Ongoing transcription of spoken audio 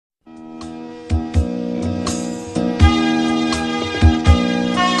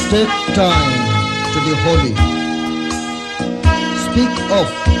Take time to be holy. Speak of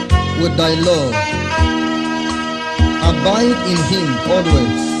with thy Lord. Abide in him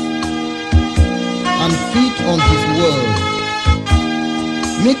always, and feed on his word.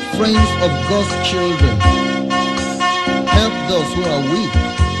 Make friends of God's children. Help those who are weak,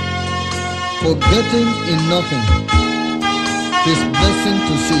 forgetting in nothing his blessing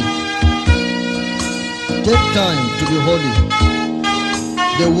to seek. Take time to be holy.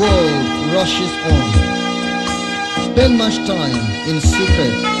 The world rushes on. Spend much time in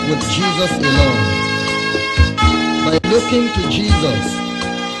secret with Jesus alone. By looking to Jesus,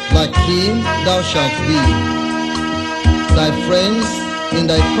 like him thou shalt be. Thy friends in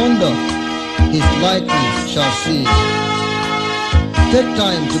thy conduct his likeness shall see. Take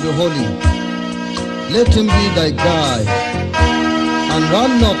time to be holy. Let him be thy guide, and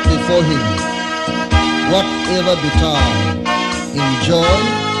run not before him, whatever betide, in joy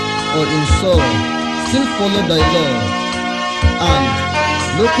or in sorrow, still follow thy Lord, and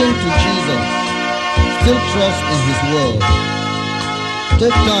looking to Jesus, still trust in his word.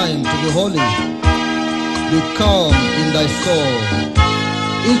 Take time to be holy. Be calm in thy soul,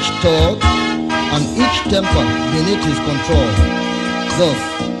 each thought and each temper beneath his control. Thus,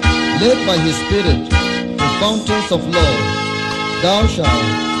 led by his Spirit to fountains of love, thou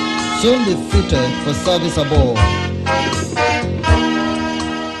shalt soon be fitted for service above.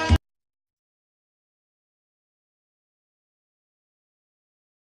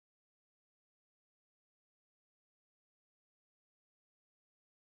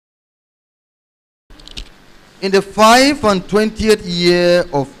 In the 25th year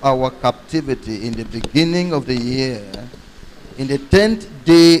of our captivity, in the beginning of the year, in the 10th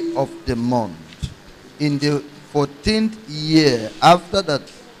day of the month, in the 14th year after that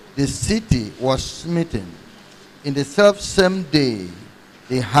the city was smitten, in the selfsame day,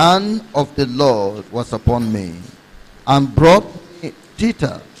 the hand of the Lord was upon me, and brought me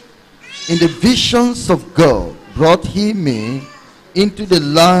thither. In the visions of God brought he me into the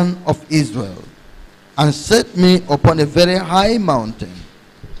land of Israel, and set me upon a very high mountain,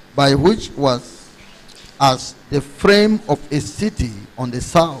 by which was as the frame of a city on the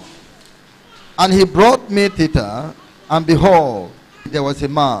south. And he brought me thither, and behold, there was a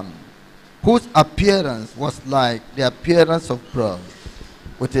man, whose appearance was like the appearance of bronze,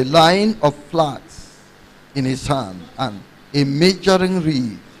 with a line of flax in his hand, and a measuring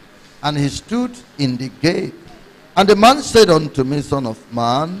reed. And he stood in the gate. And the man said unto me, Son of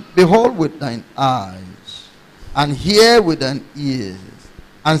man, behold with thine eyes, and hear with thine ears,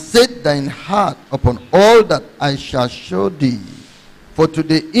 and set thine heart upon all that I shall show thee. For to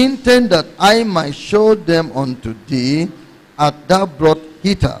the intent that I might show them unto thee, art thou brought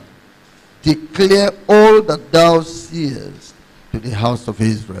hither. Declare all that thou seest to the house of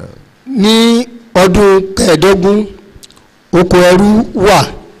Israel. Ní ọdún kẹẹ̀dógún, oko ẹrú wà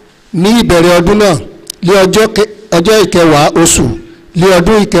ní ìbẹ̀rẹ̀ ọdún náà, lé ọjọ́ ìkẹwàá oṣù, lé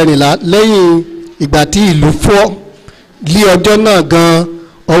ọdún ìkẹrìnlá lẹ́yìn ìgbà tí ìlú fọ́. Lé ọjọ́ náà gan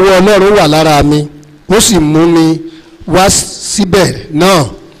ọwọ́ Ọlọ́run wà lára mi, ó sì mú mi wá síbẹ̀ náà.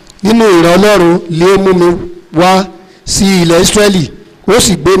 Nínú ìran Ọlọ́run lé ó mú mi wá sí ilẹ̀ Ísírẹ́lì, ó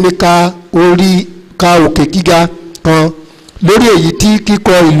sì gbé mi ka òkè gíga kan, lórí èyí tí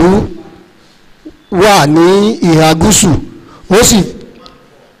kíkọ́ ìlú wà ní ìhà gúúsù. Ó sì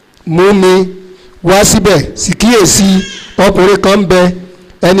mú mi wá síbẹ̀, sì kíyèsí ọkùnrin kan ń bẹ,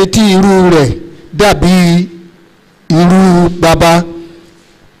 ẹni tí irú rẹ̀ dàbí irú baba,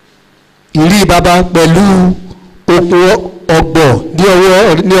 ìrí baba, pẹ̀lú okùn ọ̀gbọ̀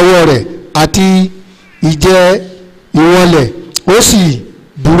ní ọwọ́ rẹ̀ àti ìjẹ ìwọ̀nlẹ̀. Ó sì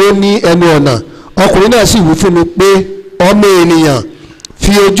dúró ní ẹnu ọ̀nà. Ọkùnrin náà sì wí fún mi pé, ọmọ ènìyàn,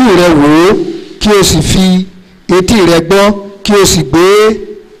 fi ojú rẹ wò ó, kí o sì fi etí rẹ gbọ́, kí o sì gbé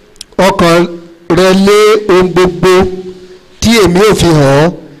ọkàn rẹ lé ohun gbogbo tí èmi ò fi hàn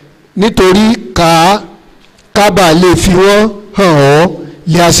ọ́, nítorí kábà lè fi wọ́n hàn ọ́,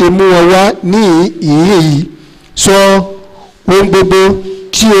 lè a ṣe mú wọn wá ní ìhín yìí. Sọ ohun gbogbo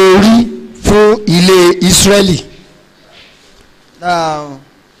tí o rí fún ilé Ísírẹ́lì. Now,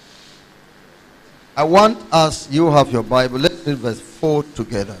 I want, as you have your Bible, let's read verse 4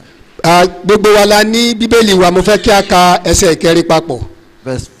 together. Gbogbo wa la ní Bíbélì wa, mo fẹ́ kí a ka ẹsẹ̀ ìkẹrin papọ̀.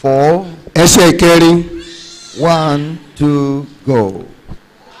 Verse 4. Ẹsẹ̀ ìkẹrin. 1, 2, go.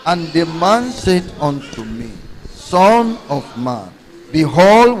 And the man said unto me, Son of man,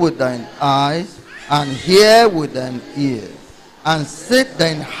 behold with thine eyes, and hear with thine ears, and set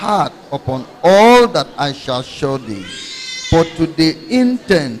thine heart upon all that I shall show thee. For to the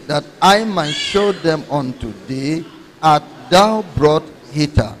intent that I might show them unto thee, art thou brought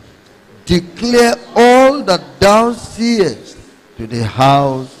hither. declare all that thou seest to the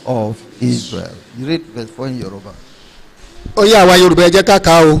house of Israel. You read verse 4 in Yoruba. Ó yá àwa Yorùbá ẹ jẹ́ ká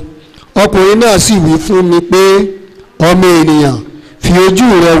kà o. Ọkùnrin náà sì wí fún mi pé ọmọ ènìyàn fi ojú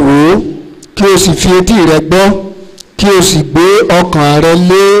rẹ wò ó kí o sì fi etí rẹ gbọ́ kí o sì gbé ọkàn rẹ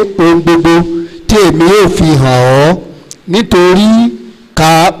lé ohun gbogbo tí èmi yóò fi hàn ọ́ nítorí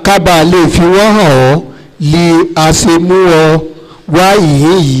ká bàa lè fi wọ́n hàn ọ́ lè a ṣe mú ọ wá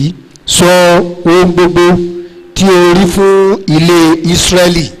ìhín yìí sọ ohun gbogbo tí o rí fún ilé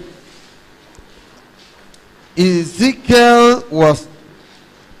Ísírẹ́lì. Ezekiel was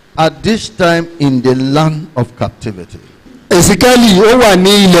at this time in the land of captivity. Ezekiel ó wà ní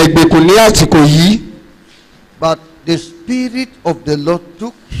ilẹ̀ ìgbèkùn ní àsìkò yìí. But the Spirit of the Lord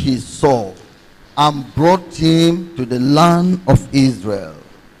took his soul and brought him to the land of Israel.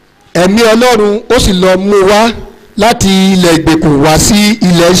 Ẹ̀mí Ọlọ́run ó sì lọ mú wá láti ilẹ̀ ìgbèkùn wá sí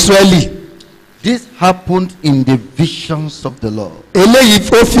ilẹ̀ Ísírẹ́lì. This happened in the visions of the Lord. Eléyìí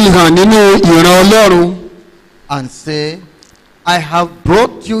ó fi hàn nínú ìran Ọlọ́run. And say, I have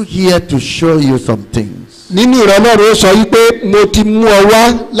brought you here to show you some things. Nínú ìran Ọlọ́run ó sọ wípé mo ti mú ọ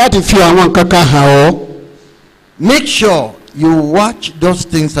wá láti fi àwọn nǹkan kan hàn ọ́. Make sure you watch those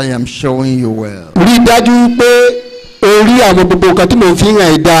things I am showing you well. Rí dájú pé o rí àwọn gbogbo nǹkan tí mo fi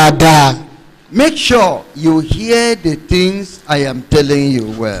hàn ẹ́ dáadáa. Make sure you hear the things I am telling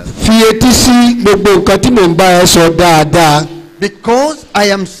you well. Fi etí sí gbogbo nǹkan tí mo ń bá ẹ sọ dáadáa. Because I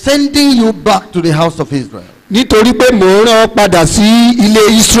am sending you back to the house of Israel. Nítorí pé mò ń rán ọ padà sí ilé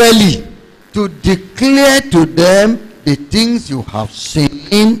Ísírẹ́lì. To declare to them the things you have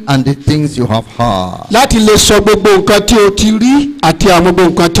seen and the things you have heard. Láti lè sọ gbogbo nǹkan tí o ti rí àti àwọn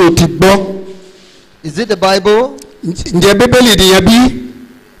gbogbo nǹkan tí o ti gbọ́. Is it the Bible? Ǹjẹ́ Bíbélì nìyẹn bí?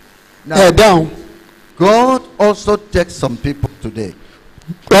 Ẹ dáhùn. God also takes some people today.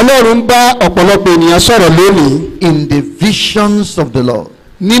 Ọlọ́run bá ọ̀pọ̀lọpọ̀ ènìyàn sọ̀rọ̀ lónìí. In the visions of the Lord.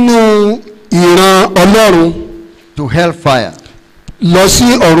 Nínú ìran Ọlọ́run. To hellfire. Lọ sí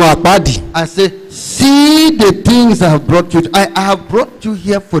ọ̀run àpáàdì. And say, see the things I have brought you. I have brought you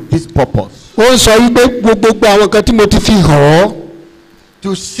here for this purpose. Ó ń sọ wípé gbogbo àwọn kan tí mo ti fi hàn ọ́.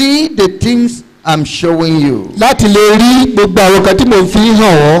 To see the things I'm showing you. Láti lè rí gbogbo àwọn kan tí mo fi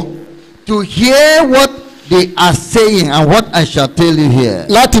hàn ọ́. To hear what they are saying and what I shall tell you here.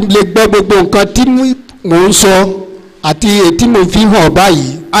 Láti lè gbọ́ gbogbo nǹkan tí mò ń sọ àti èyí tí mo fi hàn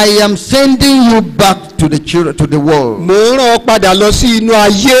báyìí. I am sending you back to the children, to the world. Mo ń rán ọ padà lọ sí inú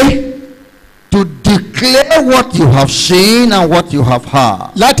ayé. To declare what you have seen and what you have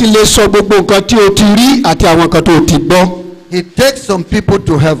heard. Láti lè sọ gbogbo nǹkan tí o ti rí àti àwọn nǹkan tó o ti gbọ́. He takes some people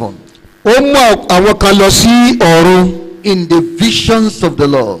to heaven. Ó mú àwọn kan lọ sí ọ̀run. In the visions of the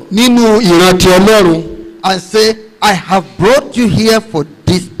Lord. Nínú ìrántí Ọlọ́run. And say, I have brought you here for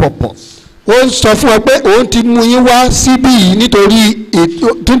this purpose. Ó ń sọ fún ọ pé òun ti mú yín wá síbí yìí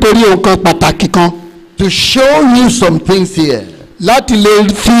nítorí nǹkan pàtàkì kan. To show you some things here. Láti lè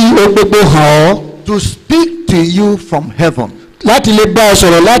fi ohun gbogbo hàn ọ́. To speak to you from heaven. Láti lè bá ọ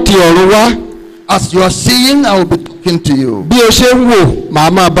sọ̀rọ̀ láti ọ̀run wá. As you are seeing, I will be talking to you. Bí o ṣe ń wò, màá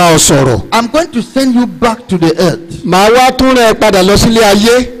máa bá ọ sọ̀rọ̀. I'm going to send you back to the earth. Màá wá tún rán ẹ padà lọ sílé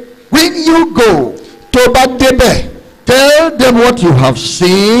ayé. When you go, tó bá débẹ̀, tell them what you have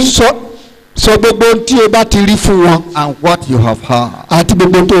seen. Sọ gbogbo tí o bá ti rí fún wọn. And what you have heard. Àti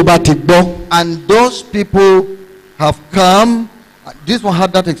gbogbo tó o bá ti gbọ́. And those people have come. This one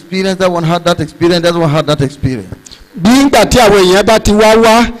had that experience, that one had that experience, that one had that experience. Bí ìgbà tí àwọn èèyàn bá ti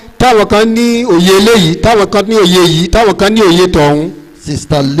wá táwọn kan ní òye eléyìí, táwọn kan ní òye yìí, táwọn kan ní òye tọ̀hún.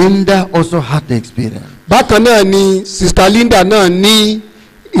 Sister Linda also had the experience. Bákan náà ni Sister Linda náà ní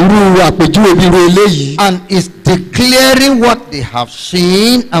irú àpèjúwe bí irú eléyìí. And is declaring what they have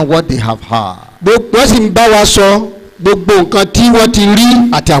seen and what they have heard. Wọ́n sì ń bá wa sọ gbogbo nǹkan tí wọ́n ti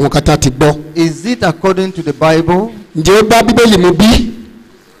rí àti àwọn kan tá ti gbọ́. Is it according to the Bible? Ǹjẹ́ ó bá Bíbélì mu bí?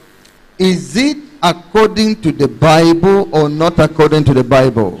 Is it according to the Bible or not according to the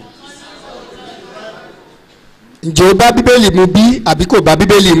Bible? Ǹjẹ́ ó bá Bíbélì mu bí àbí kò bá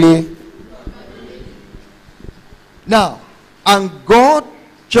Bíbélì mu? Now, and God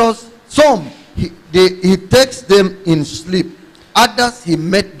just some he takes them in sleep. Others he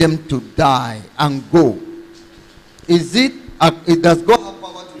made them to die and go. Is it? Does God have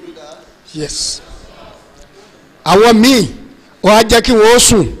power to do that? Yes. Àwọn míì wọ́n á jẹ́ kí wọ́n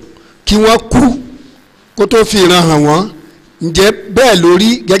sùn kí wọ́n kú kó tó fi ìran hàn wọ́n. Ǹjẹ́ bẹ́ẹ̀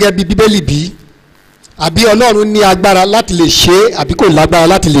lórí gẹ́gẹ́ bí Bíbélì bí? Àbí Ọlọ́run ní agbára láti lè ṣe é àbí kò lágbára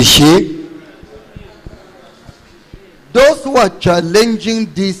láti lè ṣe é? Those who are challenging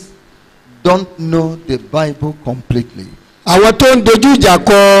this don't know the Bible completely. Àwọn tó ń dojú ìjà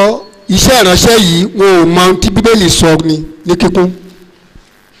kọ iṣẹ́ ìránṣẹ́ yìí wọn ò mọ ohun tí bíbélì sọ ní kíkún.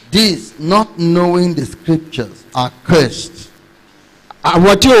 These, not knowing the scriptures, are cursed.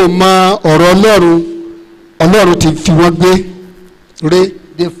 àwọn tí ò mọ ọ̀rọ̀ Ọlọ́run ti fi wọ́n gbé ré.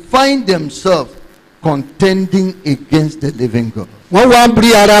 They find themselves contending against the living God. wọ́n wá ń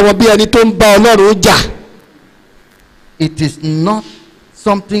rí ara wọn bí ẹni tó ń bá Ọlọ́run jà. It is not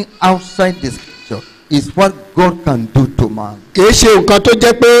something outside the scripture. It's what God can do to man. kìí ṣe nǹkan tó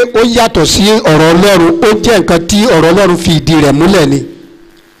jẹ́ pé ó yàtọ̀ sí ọ̀rọ̀ Ọlọ́run, ó jẹ́ nǹkan tí ọ̀rọ̀ Ọlọ́run fi ìdí rẹ̀ múlẹ̀ ni.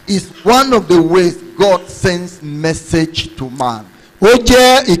 It's one of the ways God sends message to man. ó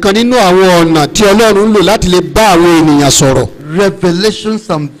jẹ́ ìkan nínú àwọn ọ̀nà tí Ọlọ́run ń lò láti lè bá àwọn ènìyàn sọ̀rọ̀. Revelations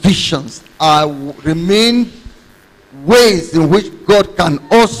and visions remain ways in which God can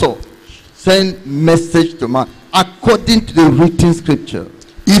also send message to man according to the written scripture.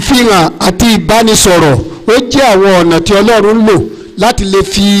 ìfihàn àti ìbánisọ̀rọ̀ ó jẹ́ àwọn ọ̀nà tí Ọlọ́run ń lò láti lè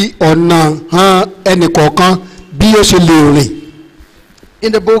fi ọ̀nà hàn ẹnìkọ̀ọ̀kan bí ó ṣe lè rìn.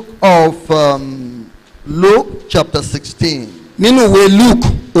 In the book of Luke chapter 16. nínú ìwé Luke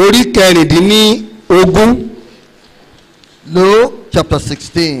orí kẹrìndínlógún. Luke chapter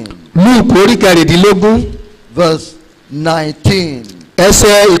 16. Luke orí kẹrìndínlógún. Verse 19.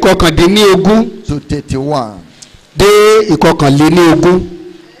 ẹsẹ̀ ìkọkàndínlógún to 31. dé ìkọkànléníogún.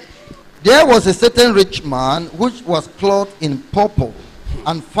 There was a certain rich man which was clothed in purple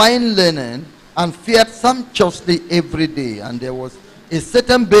and fine linen and fared sumptuously every day. And there was a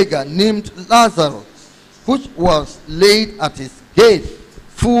certain beggar named Lazarus, which was laid at his gate,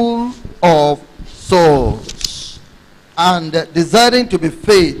 full of sores, and desiring to be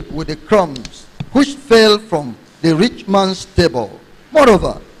fed with the crumbs which fell from the rich man's table.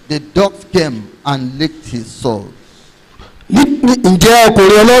 Moreover, the dogs came and licked his sores. ǹjẹ́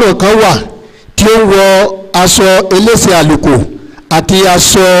ọkùnrin ọlọ́rọ̀ kan wà tí ó wọ aṣọ elése àlùkò àti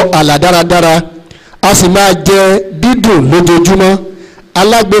aṣọ àlà dáradára, a sì máa jẹ dídùn lójoojúmọ́.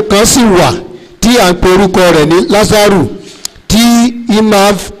 alágbe kan sì wà tí à ń pe orúkọ rẹ̀ ní Lásárù, tí í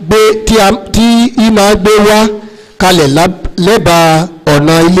máa gbé wá kalẹ̀ lẹ́bàá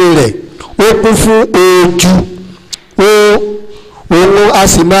ọ̀nà ilé rẹ̀. ó kún fún oojú, òun a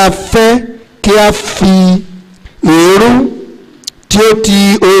sì máa fẹ́ kí a fi èérú tí ó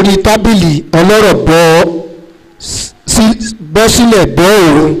ti orí tábìlì ọlọ́rọ̀ bọ́ sílẹ̀ bọ́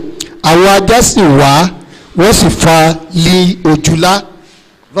òun. àwọn ajá sì wá, wọ́n sì fa lí ojúlá.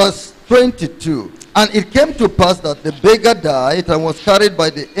 Verse 22. And it came to pass that the beggar died and was carried by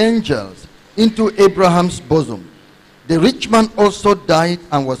the angels into Abraham's bosom. The rich man also died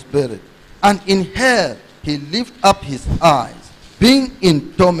and was buried. And in hell he lifted up his eyes, being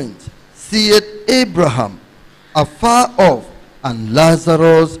in torment, seeth Abraham afar off and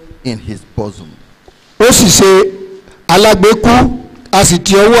Lazarus in his bosom. ó sì ṣe alágbe kú, a sì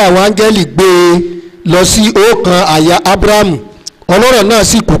ti ọwọ́ àwọn áńgẹ́lì gbé e lọ sí ọkàn àyà Abrahamu. ọlọ́rọ̀ náà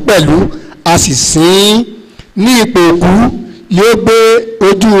sì kú pẹ̀lú, a sì sìn ín ní ipò òkú. yóò gbé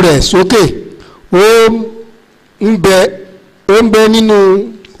ojú rẹ̀ sókè, ó ń bẹ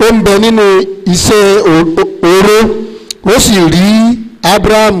nínú iṣẹ́ oró. ó sì rí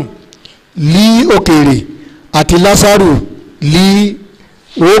Abrahamu lí òkèèrè àti Lásárù lí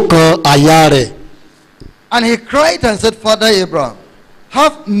ọkàn àyà rẹ̀. And he cried and said, Father Abraham,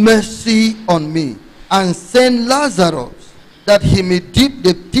 have mercy on me, and send Lazarus, that he may dip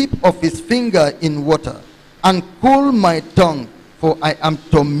the tip of his finger in water, and cool my tongue, for I am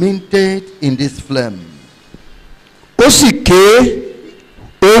tormented in this flame. ó sì ké,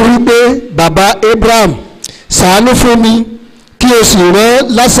 ó wí pé, bàbá Abraham, ṣàánú fún mi, kí o sì rán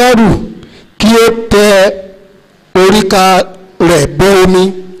Lásárù kí ó tẹ oríka rẹ̀ bọ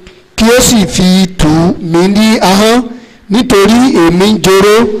omi, kí ó sì fi tù mí ní ahọ́n, nítorí èmi ń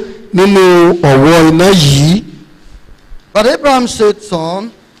jóró nínú ọ̀wọ́ iná yìí. But Abraham said,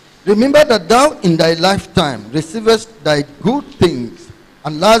 Son, remember that thou in thy lifetime receivest thy good things,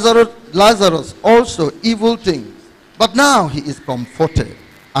 and Lazarus also evil things. But now he is comforted,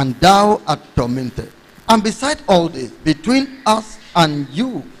 and thou art tormented. And beside all this, between us and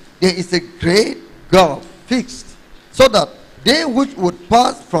you, there is a great gulf fixed, so that they which would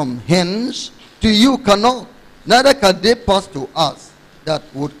pass from hence to you cannot, neither can they pass to us that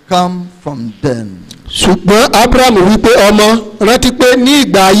would come from them. ṣùgbọ́n Abraham wípé, ọmọ, rántí pé ní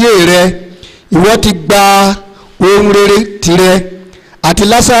ìgbà ayé rẹ ìwọ ti gba ohun rere tirẹ̀, àti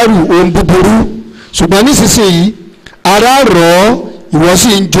Lásárù ohun búburú. ṣùgbọ́n nísinsìnyí ara rọ̀ ọ́, ìwọ sì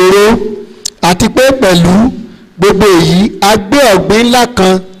ń jóró. àti pé pẹ̀lú gbogbo èyí a gbé ọ̀gbìn ńlá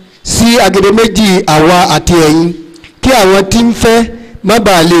kan sí agbedeméjì àwa àti ẹ̀yin, kí àwọn tí ń fẹ́ má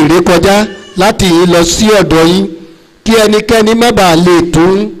bàa lè rékọjá láti yín lọ sí ọ̀dọ̀ yín, kí ẹnikẹ́ni má bàa lè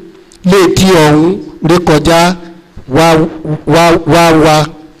tún lè ti ọ̀hún rékọjá wá.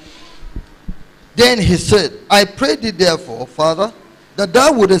 Then he said, I pray thee therefore, Father, that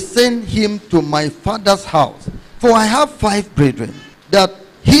thou wouldest send him to my father's house, for I have 5 brethren, that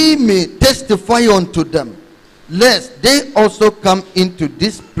he may testify unto them, lest they also come into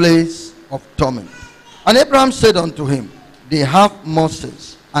this place of torment. And Abraham said unto him, they have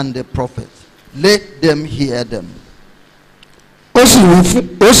Moses and the prophets, let them hear them. Ó sì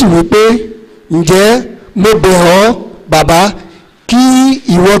wí pé, ǹjẹ́ mo bẹ̀ ọ́ bàbá kí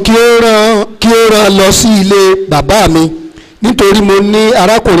ìwọ kí ó rán lọ sí ilé bàbá mi, nítorí mo ní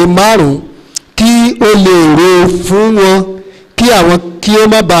arákùnrin 5 kí ó lè rò fún wọn, kí àwọn kí ó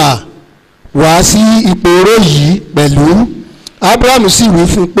má bàa wá sí ìpòró yìí pẹ̀lú. Abraham sì wí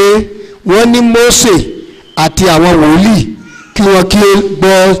fún pé wọ́n ní Mósè àti àwọn wòlíì, kí wọ́n kí ó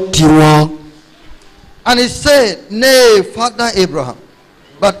gbọ́ tiwọn. And he said, Nay, Father Abraham,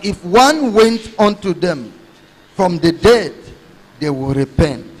 but if one went unto them from the dead, they will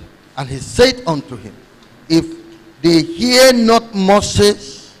repent. And he said unto him, if they hear not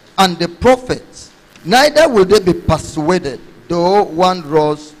Moses and the prophets, neither will they be persuaded, though one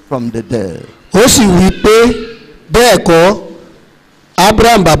rose from the dead. Ó sì wí pé bẹ́ẹ̀ kọ́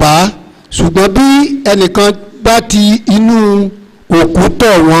Abraham bàbá, ṣùgbọ́n bí ẹnìkan bá ti inú òkú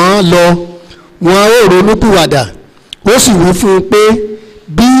tọ̀ wọ́n lọ, wọn ó ronúpìwàdà. Ó sì wí fún un pé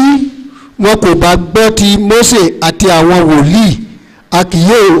bí wọn kò bá gbọ́ ti Mósè àti àwọn wòlíì, a kì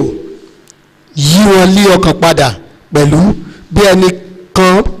yóò yí wọn lé ọkàn padà pẹ̀lú bí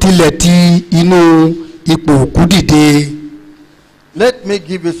ẹnìkan tilẹ̀ ti inú ipò òkú dìde. Let me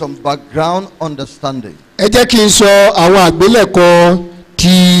give you some background understanding Ẹ jẹ́ kí n sọ àwọn àgbélẹ̀kọ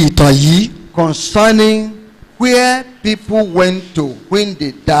ti ìtàn yìí concerning where people went to when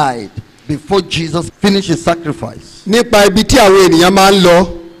they died before Jesus finished his sacrifice. nípa ibi tí àwọn ènìyàn máa ń lọ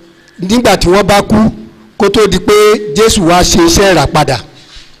nígbà tí wọ́n bá kú kó tó di pé Jésù wá ṣe iṣẹ́ ìràpadà.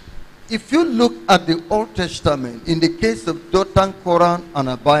 If you look at the Old Testament, in the case of Dothan, Korah, and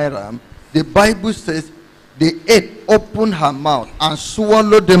Abiram, the Bible says the earth opened her mouth and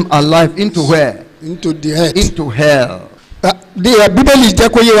swallowed them alive into where? Into the earth. Into hell. Bíbélì jẹ́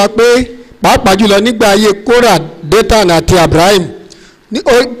kó yé wa pé pàápàá jùlọ nígbà ayé Korah, Dothan àti Abraham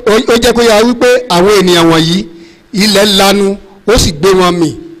ó jẹ́ kó yé wa wípé àwọn ènìyàn wọ̀nyí ilẹ̀ lanu ó sì gbé wọn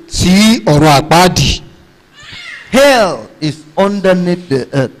mì sí ọ̀run àpáàdì. Hell is underneath the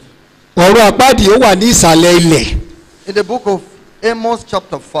earth. Ọ̀run àpáàdì ó wà ní ìsàlẹ̀ ilẹ̀. In the book of Amos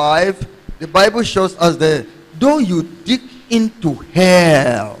chapter 5, the Bible shows us that though you dig into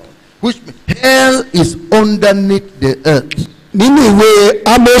hell, which hell is underneath the earth. Nínú ìwé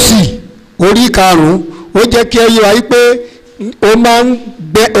Ámósì orí 5 ó jẹ́ kí ẹ yé wa wípé ó máa ń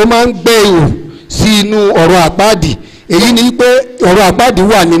gbẹ́ ihò sí inú ọ̀run àpáàdì. Èyí ni wípé ọ̀run àpáàdì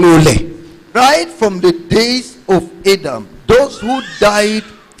wà nínú ilẹ̀. Right from the days of Adam, those who died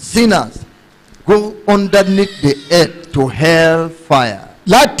sinners go underneath the earth to hell fire.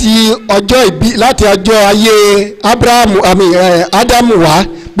 Láti ọjọ́ ayé Ádámù wá,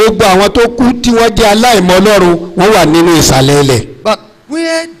 gbogbo àwọn tó kú tí wọ́n jẹ́ aláìmọ̀ Ọlọ́run wọ́n wà nínú ìsàlẹ̀ ilẹ̀. But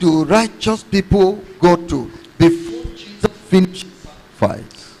where do righteous people go to before Jesus finished sacrifice?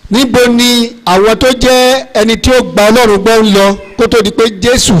 Níbo ni àwọn tó jẹ́ ẹni tí ó gba Ọlọ́run gbọ́ ń lọ kó tó di pé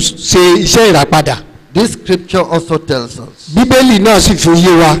Jésù ṣe iṣẹ́ ìràpadà? This scripture also tells us. Bíbélì náà sì fi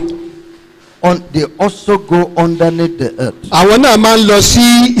yé wa. They also go underneath the earth. Àwọn náà máa ń lọ sí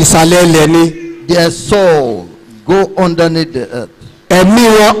ìsàlẹ̀ ilẹ̀ ni. Their soul go underneath the earth. Ẹ̀mí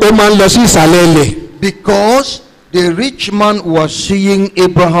wọn ó máa ń lọ sí ìsàlẹ̀ ilẹ̀. Because the rich man was seeing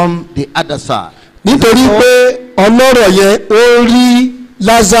Abraham the other side. Nítorí pé ọlọ́rọ̀ yẹn ó rí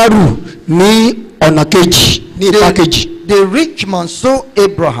Lázárù ní ọ̀nà kejì, ní ipa kejì. The rich man saw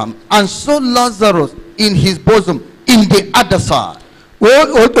Abraham and saw Lazarus in his bosom in the other side.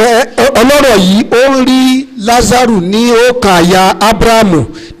 Ọlọ́rọ̀ yìí ó rí Lázárù ní ọkàn àyà Ábúráhámù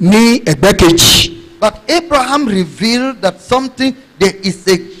ní ẹ̀gbẹ́ kejì. But Abraham revealed that there is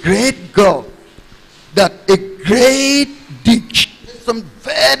a great gulf, that a great ditch, some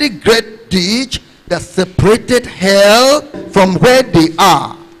very great ditch that separated hell from where they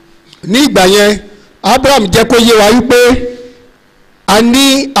are. Ní ìgbà yẹn Abraham jẹ́ kó yé wa wípé a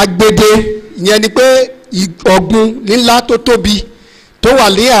ní agbede, ìyẹn ni pé ọ̀gbun ńlá tó tóbi tó wà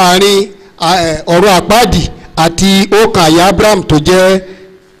ní àárín ọ̀run àpáàdì àti ọkàn àyà Abraham tó jẹ́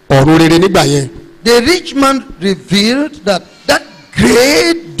ọ̀run rere nígbà yẹn. The rich man revealed that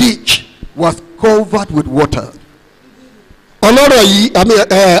great ditch was covered with water. Ọlọ́rọ̀ yìí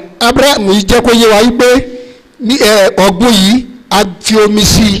Abraham yìí jẹ́ kó yé wa wípé ní ọ̀gbun yìí a fi omi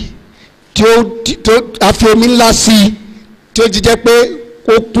sí a fi omi ńlá sí tí ó ti jẹ́ pé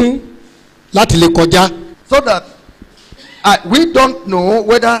ó kún láti lè kọjá. So that we don't know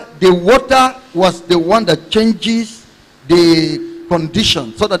whether the water was the one that changes the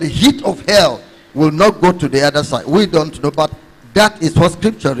condition so that the heat of hell will not go to the other side. We don't know, but that is what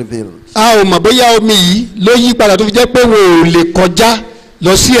scripture reveals. A ò mọ̀ bóyá omi yìí ló yí padà tó fi jẹ́ pé wọn ò lè kọjá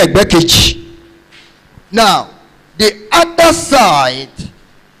lọ sí ẹ̀gbẹ́ kejì. Now, the other side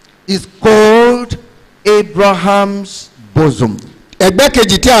is called Abraham's bosom. Ẹ̀gbẹ́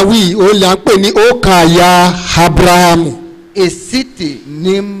kejì tí a wí òun là ń pè ní ọkàn àyà Abrahamu. A city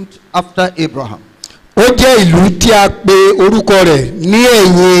named after Abraham. Ó jẹ́ ìlú tí a pe orúkọ rẹ̀ ní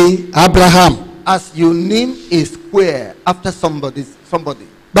ẹ̀yìn Abraham. As you name a square after somebody.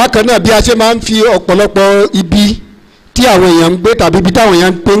 Bákan náà bí a ṣe máa ń fi ọ̀pọ̀lọpọ̀ ibi tí àwọn èèyàn ń gbé tàbí ibi táwọn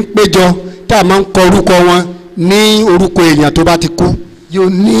èèyàn ń péjọ tá a máa ń kọ orúkọ wọn ní orúkọ èèyàn tó bá ti kú. You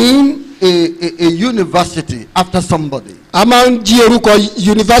name a university after somebody. A máa ń jí orúkọ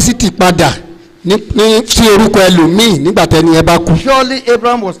yunifásitì padà ní sí orúkọ ẹlòmíì nígbà tẹ́ni ẹ bá kú. Surely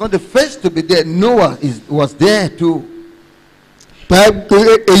Abraham was not the first to be there. Noah was there too.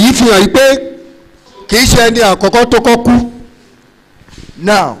 Èyí fi hàn pé kì í ṣe ẹni àkọ́kọ́ tó kọ́ kú.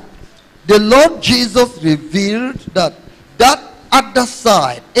 Now, the Lord Jesus revealed that other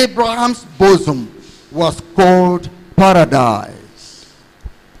side, Abraham's bosom, was called paradise.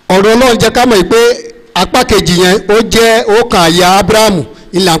 Ọ̀rọ̀ Ọlọ́run jẹ́ ká mọ̀ pé apá kejì yẹn ó jẹ́ ọkàn àyà Abrahamu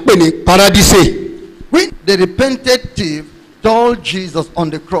ìlà ń pè ní paradise. When the repentant thief told Jesus on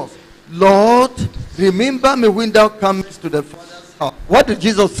the cross, Lord, remember me when thou comest to the Father's house. What did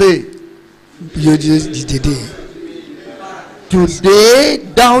Jesus say? Today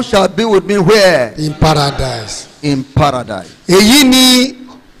thou shalt be with me where? In paradise. In paradise. Èyí ni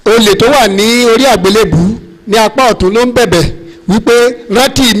olè tó wà ní orí àgbélébù ní apá ọ̀tún ló ń bẹ̀bẹ̀ wípé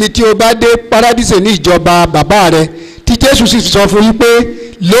rántí mi tí o bá dé paradise ní ìjọba bàbá rẹ, tí Jésù sì sọ fún wípé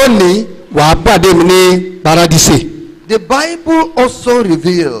lónìí wàá pàdé mi ní paradise. The Bible also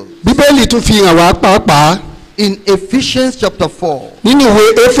reveals. Bíbélì tún fi hàn wá pàápàá. In Ephesians chapter 4. Nínú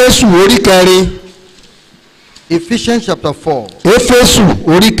ìwé Éfésù orí kẹrin. Ephesians chapter 4. Éfésù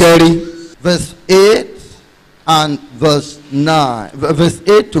orí kẹrin. Verse 8 and verse 9. Verse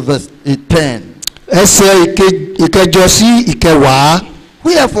 8 to verse 10. Ẹsẹ̀ ìkẹjọ sí ìkẹwàá.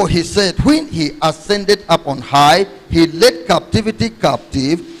 Wherefore he said, when he ascended up on high, he led captivity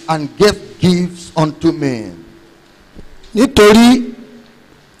captive and gave gifts unto men. Nítorí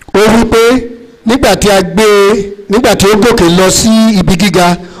ó wí pé nígbà tí ó gòkè lọ sí ibi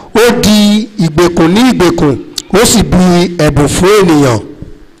gíga, ó di ìgbèkùn ní ìgbèkùn, ó sì bu ẹ̀bùn fún ènìyàn.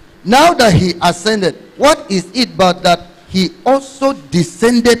 Now that he ascended, what is it but that he also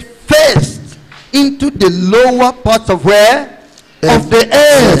descended first into the lower parts of where? Of the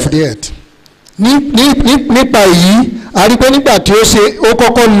earth. Nípa èyí, a rí pé nígbà tí ó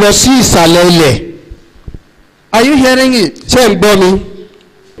kọ́kọ́ lọ sí ìsàlẹ̀ ilẹ̀. Are you hearing it? Ṣé ń gbọ́ mi?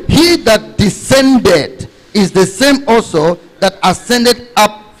 He that descended is the same also that ascended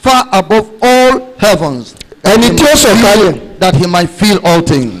up far above all heavens. Ẹni tí ó sọ̀kalẹ̀. That he might feel all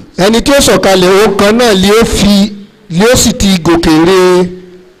things. Ẹni tí ó sọ̀kalẹ̀ òun kan náà lé ó sì ti gòkè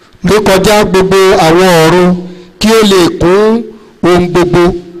lé kọjá gbogbo àwọn ọ̀run kí ó lè kún ohun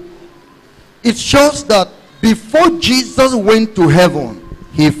gbogbo. It shows that before Jesus went to heaven,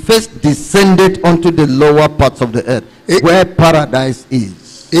 he first descended onto the lower parts of the earth, where paradise is.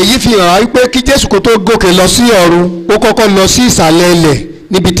 Èyí fi hàn wípé kí Jésù kó tó gòkè lọ sí ọ̀run, ó kọ́kọ́ lọ sí ìsàlẹ̀ ilẹ̀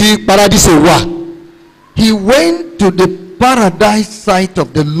níbi tí paradise wà. He went to the paradise site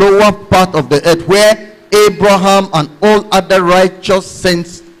of the lower part of the earth, where Abraham and all other righteous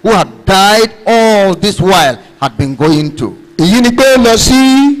saints who had died all this while had been going to. Èyí ni pé lọ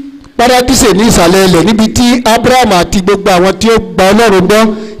sí paradise ní ìsàlẹ̀ ilẹ̀ níbi tí Abraham àti gbogbo àwọn tí ó gba Ọlọ́run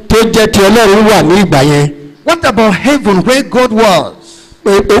gbọ́ tó jẹ́ ti Ọlọ́run wà ní ìgbà yẹn. What about heaven, where God was?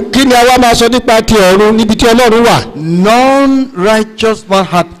 Kí ni àwa máa sọ nípa ti ọ̀run níbi tí Ọlọ́run wà? None righteous man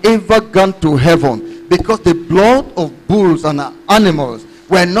had ever gone to heaven, because the blood of bulls and animals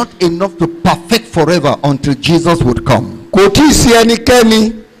were not enough to perfect forever until Jesus would come. Kò tí ì sí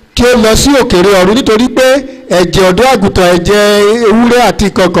ẹnikẹ́ni tí ó lọ sí òkèèrè ọ̀run nítorí pé ẹ̀jẹ̀ ọ̀dọ́ àgùntàn, ẹ̀jẹ̀ ewúrẹ́ àti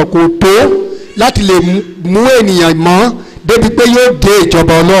ìkọ̀kọ̀ kò tó láti lè mú ènìyàn mọ́ débi pé yóò dé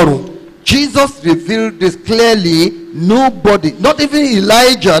ìjọba Ọlọ́run. Jesus revealed this clearly. Nobody, not even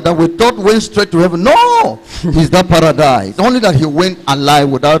Elijah that we thought went straight to heaven. No, he's that paradise. Only that he went alive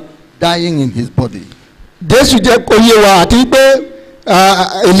without dying in his body. Jésù jẹ́ kó yé wa àti pé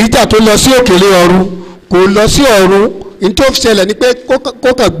Èlíjà tó lọ sí òkèèrè ọ̀run kò lọ sí ọ̀run, ní tó ṣẹlẹ̀ ni pé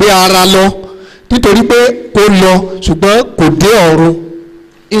kó kàn gbé ara lọ nítorí pé kó lọ ṣùgbọ́n kò dé ọ̀run.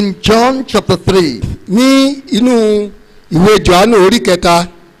 In John chapter 3. Ní inú ìwé Jòhánù orí kẹta.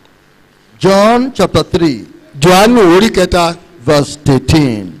 John chapter 3, Jòhánù orí kẹta verse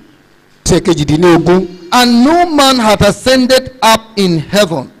 13. ẹsẹ̀ kejìdínlógún. And no man hath ascended up in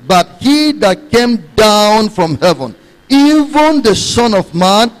heaven, but he that came down from heaven, even the Son of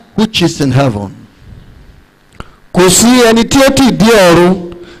Man which is in heaven. Kò sí ẹni tí ó tì dé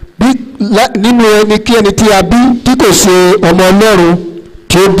ọ̀run nínú ẹni kí ẹni tí a bí tí kò ṣe ọmọ Ọlọ́run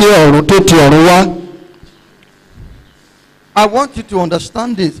tí ó dé ọ̀run tó ti ọ̀run wá. I want you to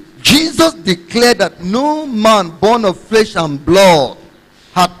understand this. Jesus declared that no man born of flesh and blood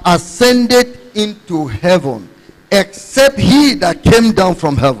had ascended into heaven except he that came down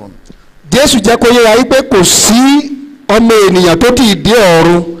from heaven. Jésù jẹ́ kó yé wa wípé kò sí ọmọ ènìyàn tó ti dé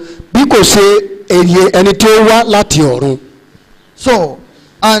ọ̀run bí kò ṣe ẹni tí ó wá láti ọ̀run. So,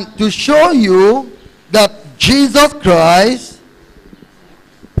 and to show you that Jesus Christ,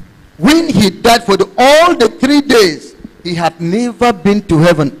 when he died for all the 3 days, he had never been to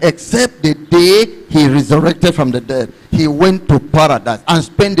heaven except the day he resurrected from the dead. He went to paradise and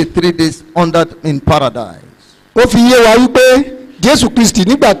spent the 3 days in paradise. Ó fi yé wa wípé Jésù Kristi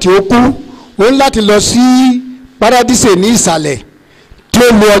nígbà tí ó kú ó ń láti lọ sí paradíṣe ní ìsàlẹ̀ tí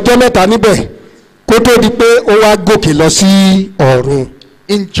ó lo ọjọ́ mẹ́ta níbẹ̀ kó tó di pé ó wá gòkè lọ sí ọ̀run.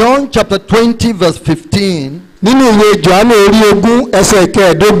 In John chapter 20 verse 15, nínú ìwé Jòhánù orí ogún ẹsẹ̀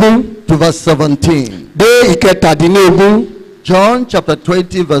kẹẹ̀ẹ́dógún to verse 17. dé ìkẹtàdínlógún. John chapter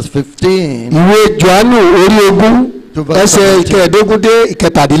 20 verse 15. Ìwé Jòhánù orí ogún ẹsẹ̀ ìkẹẹ̀ẹ́dógún dé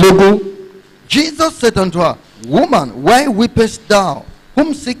ìkẹtàdínlógún. Jesus said unto her, Woman, why weepest thou?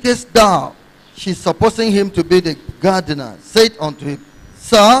 Whom seekest thou? She, supposing him to be the gardener, said unto him,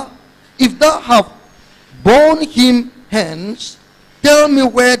 Sir, if thou have borne him hence, tell me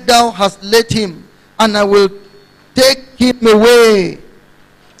where thou hast laid him, and I will take him away.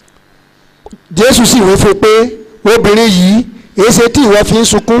 Jésù sì wí fún pé, obìnrin yìí èéṣe tí ìwọ fi ń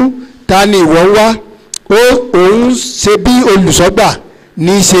sunkún, ta ni ìwọ ń wá? Òun ṣe bí olùṣọ́gbà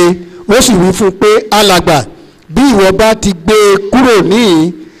ní í ṣe. Ó sì wí fún pé, alàgbà, bí ìwọ bá ti gbé e kúrò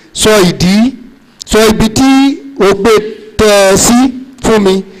níhìn, sọ ibi tí o gbé tẹ́ ẹ sí fún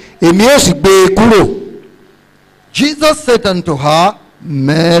mi, èmi ó sì gbé e kúrò. Jesus said unto her,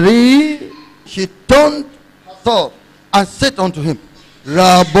 Mary. She turned herself and said unto him,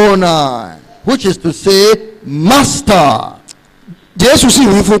 Rabboni, which is to say, Master. Jésù sì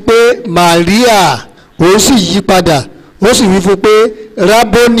wí fún pé, Màríà. Ó sì yí padà, ó sì wí fún pé,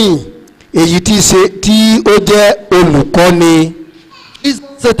 Rabboni, èyí tí ó jẹ́ olùkọ́ni. Jesus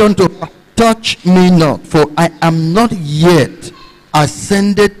said unto her, Touch me not, for I am not yet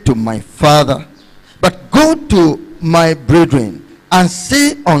ascended to my Father, but go to my brethren and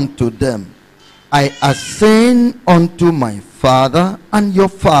say unto them, I ascend unto my Father and your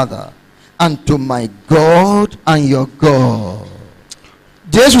Father, and to my God and your God.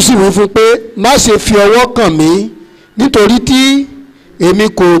 Jésù sì wí fún pé, má ṣe fi ọwọ́ kàn mí, nítorí tí èmi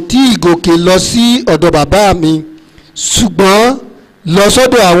kò tí ì gòkè lọ sí ọ̀dọ̀ bàbá mi, ṣùgbọ́n lọ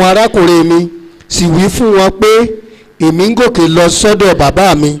sọ́dọ̀ àwọn arákùnrin mi, sì wí fún wọn pé èmi ń gòkè lọ sọ́dọ̀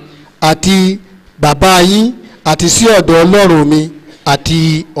bàbá mi àti bàbá yín, àti sí ọ̀dọ̀ Ọlọ́run mi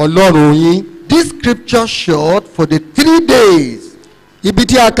àti Ọlọ́run yín. This scripture short for the 3 days. Ibi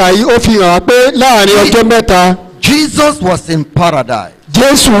tí a kà yìí ó fi hàn pé láàrin ọjọ́ mẹ́ta Jesus was in paradise.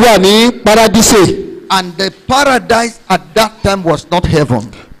 Jésù wà ní paradíṣe. And the paradise at that time was not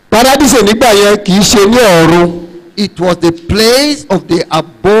heaven. Paradíṣe nígbà yẹn kì í ṣe ní ọ̀run. It was the place of the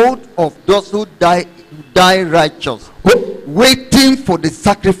abode of those who die righteous, waiting for the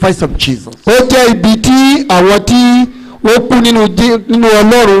sacrifice of Jesus. Ó jẹ́ ibi tí àwọn tí wọ́n kú nínú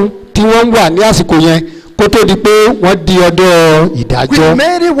Ọlọ́run tí wọ́n wà ní àsìkò yẹn kó tó di pé wọ́n di ọjọ́ ìdájọ́. When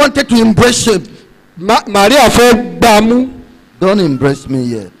Mary wanted to embrace him, Maria fẹ́ gbà mú. Don't embrace me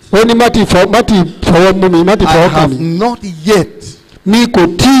yet. Ó ní má ti fọwọ́ mú mi, má ti fọwọ́ kàn I have mí. not yet Mi kò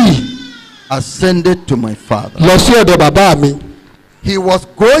tí ascended to my Father. lọ sí ọ̀dọ̀ bàbá mi. He was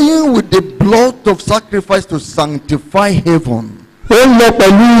going with the blood of sacrifice to sanctify heaven. Ó ń lọ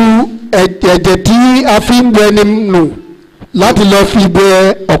pẹ̀lú ẹ̀jẹ̀ tí a fi ń bọ ẹni nù láti lọ fi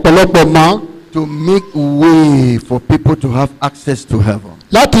bẹ ọ̀pọ̀lọpọ̀ mọ́. To make way for people to have access to heaven.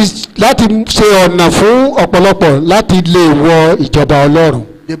 Láti ṣe ọ̀nà fún ọ̀pọ̀lọpọ̀ láti lè wọ ìjọba Ọlọ́run.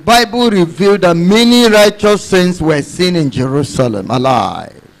 The Bible revealed that many righteous saints were seen in Jerusalem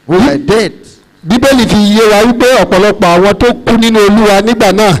alive, who were dead. Bíbélì fi yé wa wípé ọ̀pọ̀lọpọ̀ àwọn tó kú nínú Olúwa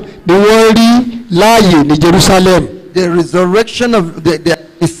nígbà náà ni wọ́n rí láàyè ní Jerusalem. The resurrection of the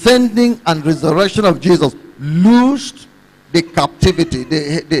descending and resurrection of Jesus loosed the captivity.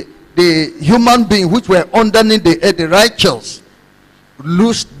 The human beings which were underneath the righteous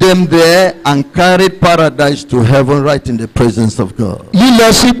loosed them there and carried paradise to heaven right in the presence of God.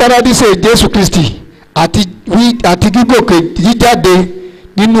 lílọ sí paradise Jésù Kristi àti gígòkè jíjáde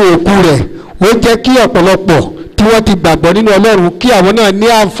nínú òkú rẹ̀ ó jẹ́ kí ọ̀pọ̀lọpọ̀ tí wọ́n ti gbàgbọ́ nínú Ọlọ́run kí àwọn náà ní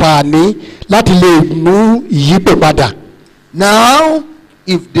àǹfààní láti lè mú ìyípo padà. Now,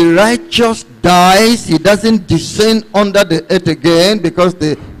 if the righteous dies, he doesn't descend under the earth again because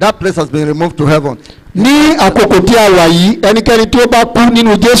that place has been removed to heaven. ní àkókò tí a wà yìí ẹnikẹ́ni tí ó bá kú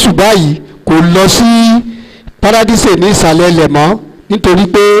nínú Jésù báyìí kò lọ sí paradise ní ìsàlẹ̀ ilẹ̀ mọ́ nítorí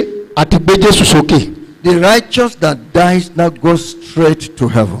pé a ti gbé Jésù sókè. The righteous that dies now goes straight to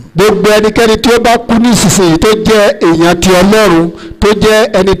heaven. gbogbo ẹnikẹ́ni tí ó bá kú ní ìsinsìnyí tó jẹ́ èèyàn ti Ọlọ́run tó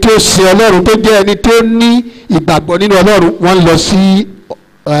jẹ́ ẹni tí ó sin Ọlọ́run tó jẹ́ ẹni tó ní ìgbàgbọ́ nínú Ọlọ́run wọ́n lọ sí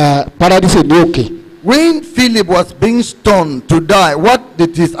paradise ní òkè. When Philip was being stoned to die, what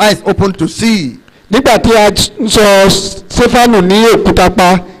did his eyes open to see? nígbà tí a sọ Séfánù ní òkúta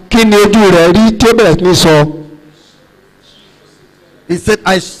pa kí ni ojú rẹ̀ rí tí ó bẹ̀rẹ̀ ní sọ. He said,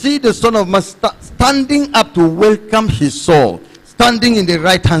 I see the Son of Man standing up to welcome his soul, standing in the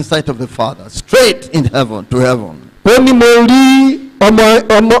right hand side of the Father, straight in heaven, to heaven. ó ní mo rí ọmọ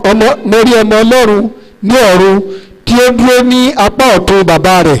Ọlọ́run ní ọ̀run tí ó dúró ní apá ọ̀tún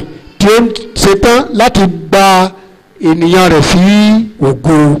bàbá rẹ̀ tí ó ṣetán láti gba ènìyàn rẹ̀ sí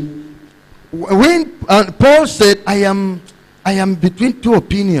ògo. When Paul said, I am between two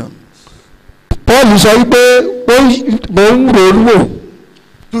opinions. Paul sọ wípé mo ń rò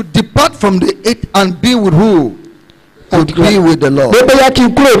To depart from the earth and be with who? To be with the Lord. pé bóyá kí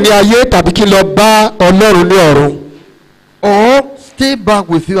n kúrò ní ayé tàbí kí n lọ bá Ọlọ́run ní ọ̀run. Or stay back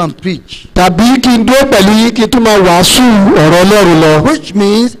with you and preach. tàbí kí n dúró pẹ̀lú yín kí n tún máa wàásù ọ̀rọ̀ Ọlọ́run lọ. Which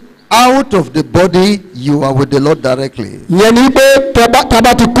means out of the body you are with the Lord directly. ìyẹn ni pé tá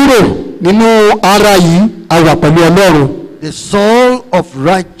bá ti kúrò nínú ara yìí a wà pẹ̀lú Ọlọ́run. The soul of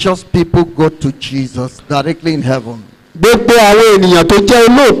righteous people go to Jesus directly in heaven. gbogbo àwọn ènìyàn tó jẹ́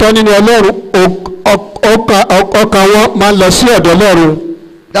olóòótọ́ nínú Ọlọ́run ọkàn wọn máa ń lọ sí ọ̀dọ̀ Ọlọ́run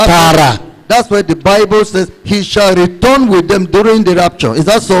tààrà. That's why the Bible says he shall return with them during the rapture. Is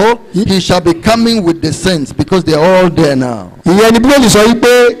that so? He shall be coming with the saints because they are all there now. ìyẹn ni Bíbélì sọ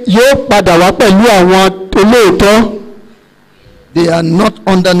wípé yóò padà wá pẹ̀lú àwọn olóòótọ́. They are not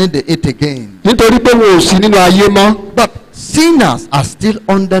underneath the earth again. nítorí pé wọn ò sí nínú ayé mọ́. But sinners are still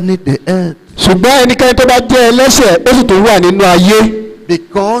underneath the earth. ṣùgbọ́n ẹnikẹ́ni tó bá jẹ́ ẹlẹ́ṣẹ̀ ó sì tún wà nínú ayé.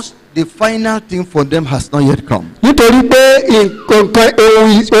 Because the final thing for them has not yet come. nítorí pé nǹkan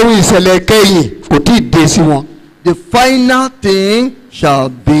ohun ìṣẹ̀lẹ̀ kẹ́yìn kò tí ì dé sí wọn. The final thing shall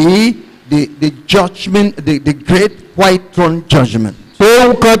be the judgment, the great white throne judgment.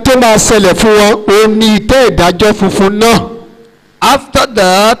 ohun kan tó máa ṣẹlẹ̀ fún wọn òun ni ìtẹ́ ìdájọ́ funfun náà. After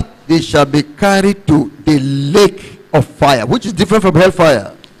that, they shall be carried to the lake of fire, which is different from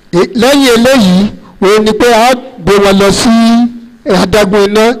hellfire. lẹ́yìn eléyìí òun ni pé a gbé wọn lọ sí adágún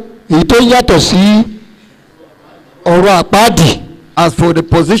iná èyí tó yàtọ̀ sí ọ̀rọ̀ àpáàdì. As for the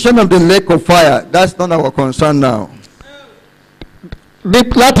position of the lake of fire, that's not our concern now.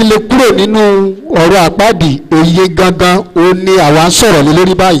 láti lè kúrò nínú ọ̀rọ̀ àpáàdì èyí gangan òun ni àwa ń sọ̀rọ̀ lé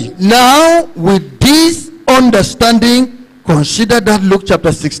lórí báyìí. Now, with this understanding, consider that Luke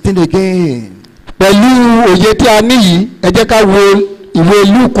chapter 16 again. pẹ̀lú òye tí a ní yìí ẹ jẹ́ ká wo ìwé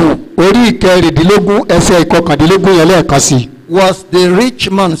Lúùkù orí ìkẹrìndínlógún ẹsẹ̀ ìkọkàndínlógún yẹn lẹ́ẹ̀kan sí. Was the rich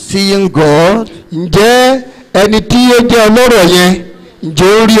man seeing God? ǹjẹ́ ẹni tí ó jẹ́ ọlọ́rọ̀ yẹn ǹjẹ́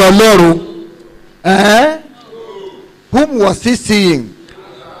ó rí Ọlọ́run? Whom was he seeing?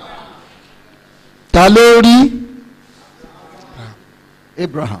 ta ló rí?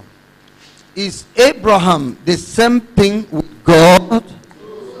 Abraham. Is Abraham the same thing with God?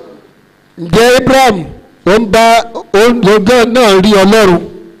 ǹjẹ́ Abraham ó ń bá ọgọ́ náà rí Ọlọ́run?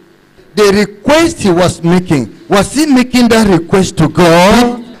 The request he was making, was he making that request to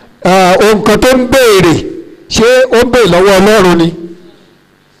God? ohun kan tó ń béèrè ṣé ó ń béèrè lọ́wọ́ Ọlọ́run ni?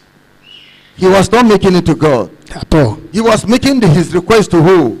 He was not making it to God. àtọ̀. He was making his request to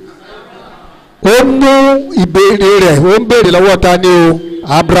who? ó mú ìbéèrè rẹ̀ ó ń béèrè lọ́wọ́ ta ni o?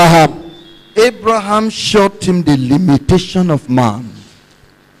 Abraham. Abraham showed him the limitation of man.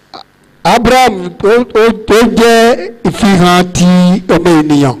 Abraham ó jẹ́ ìfihàn ti ọmọ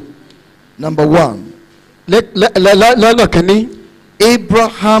ènìyàn. Number one, lọ́nà kìíní.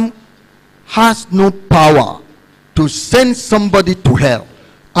 Abraham has no power to send somebody to hell.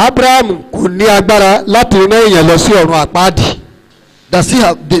 Abraham kò ní agbára láti rán èèyàn lọ sí ọ̀run àpáàdì. Does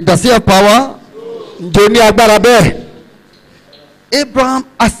he have power? ǹjẹ́ ó ní agbára bẹ́ẹ̀? Abraham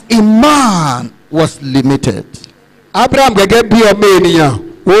as a man was limited. Abraham gẹ́gẹ́ bí ọmọ ènìyàn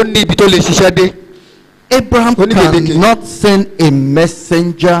ó ní ibi tó lè ṣiṣẹ́ dé. Abraham cannot send a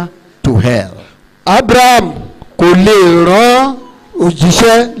messenger to hell. Abraham kò lè rán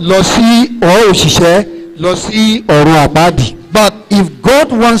òjíṣẹ́ lọ sí òṣìṣẹ́ lọ sí ọ̀run àpáàdì. But if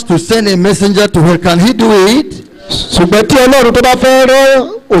God wants to send a messenger to hell, can he do it? Ṣùgbọ́n tí Ọlọ́run tó bá fẹ́ rán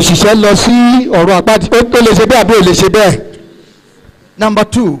òṣìṣẹ́ lọ sí ọ̀run àpáàdì, ó lè ṣe bẹ́ẹ̀ àbí ó lè ṣe bẹ́ẹ̀. Number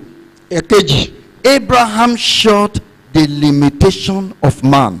 2. Èkejì. Abraham showed the limitation of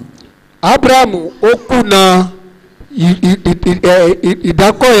man. Abraham ó kùnà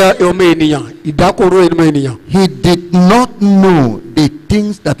ìdákọ̀ró ọmọ ènìyàn. He did not know the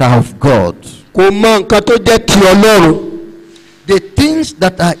things that are of God. Kò mọ nǹkan tó jẹ́ ti Ọlọ́run. The things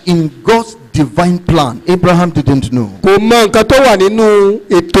that are in God's divine plan, Abraham didn't know. Kò mọ nǹkan tó wà nínú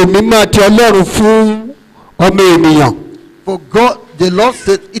ètò mímọ́ ti Ọlọ́run fún ọmọ ènìyàn. For God, the Lord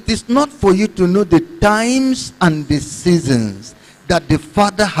said, it is not for you to know the times and the seasons that the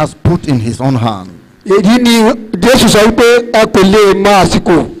Father has put in his own hand. Èyí ni Jésù sọ wípé ẹ kò lè mọ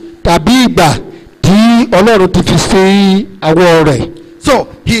àsìkò tàbí ìgbà tí Ọlọ́run ti fi sí àwọ̀ rẹ̀. So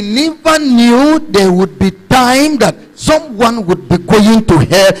he never knew there would be time that someone would be going to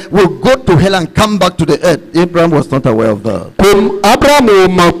hell, will go to hell and come back to the earth. Abraham was not aware of that. Abraham ò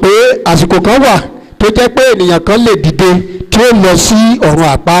mọ̀ pé àsìkò kan wà tó jẹ́ pé ènìyàn kan lè dìde tí ó lọ sí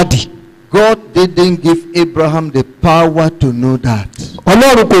ọ̀run àpáàdì. God didn't give Abraham the power to know that.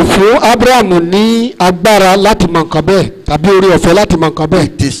 Ọlọ́run kò fún Abraham ní agbára láti mọ̀ nǹkan bẹ́ẹ̀ tàbí oore ọ̀fẹ́ láti mọ̀ nǹkan bẹ́ẹ̀.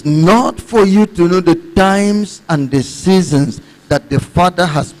 It is not for you to know the times and the seasons that the Father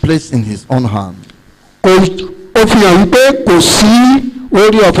has placed in his own hand. Ó fi hàn wípé kò sí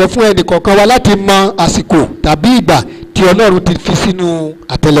oore ọ̀fẹ́ fún ẹnì kọ̀ọ̀kan wa láti mọ àsìkò tàbí ìgbà tí Ọlọ́run ti fi sínú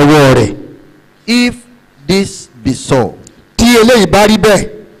àtẹ́lẹwọ́ rẹ̀. If this be so, tí eléyìí bá rí bẹ́ẹ̀,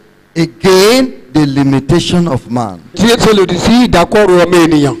 again the limitation of man. tí èso lòdì sí ìdákọ̀ró ọmọ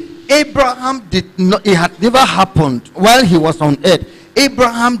ènìyàn. Abraham did not, it had never happened while he was on earth.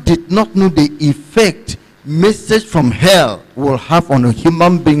 Abraham did not know the effect message from hell will have on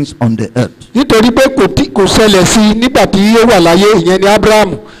human beings on the earth. Nítorí pé kò ṣẹlẹ̀ sí nígbà tí ó wà láyé, ìyẹn ni Abraham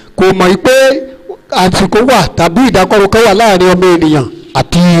kò mọ̀ pé àsìkò wà tàbí ìdákọ̀ró kan wà láàrin ọmọ ènìyàn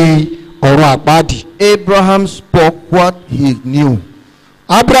àti ọ̀run àpáàdì. Abraham spoke what he knew.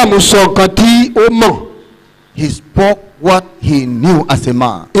 Abraham sọ nǹkan tí ó mọ̀. He spoke what he knew as a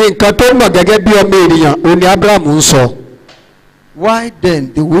man. Nǹkan tó mọ̀ gẹ́gẹ́ bí ọmọ ènìyàn ó ní Abraham ń sọ. Why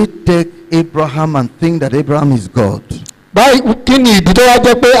then do we take Abraham and think that Abraham is God? Báyìí kí ni ìdí tó wá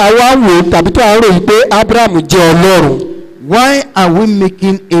jẹ́ pé àwa ń wò tàbí tó à ń ròyìn pé Abraham jẹ́ Ọlọ́run? Why are we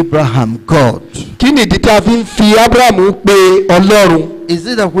making Abraham God? Kí ni ìdí tí a fi ń fi Abraham pe Ọlọ́run? Is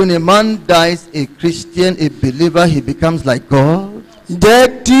it that when a man dies, a Christian, a believer, he becomes like God?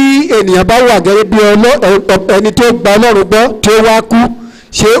 Ǹjẹ́ tí ènìyàn bá wà gẹ́gẹ́ bí ẹni tó gba Ọlọ́run gbọ́ tí ó wá kú,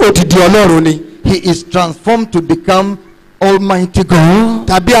 ṣé ó ti di Ọlọ́run ni? He is transformed to become Almighty God.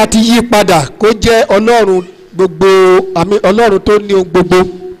 Tàbí a ti yí padà kó jẹ́ Ọlọ́run gbogbo, àmì Ọlọ́run tó ní ohun gbogbo.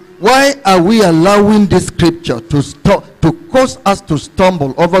 Why are we allowing this scripture to cause us to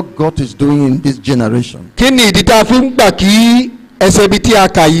stumble over what God is doing in this generation? Kí ni ìdí tá a fi ń gbà kí ẹsẹ̀ ibi tí a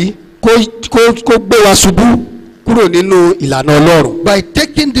kà yìí kó gbé wa ṣubú kúrò nínú ìlànà Ọlọ́run? By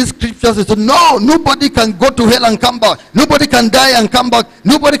taking these scriptures, it says, no, nobody can go to hell and come back. Nobody can die and come back.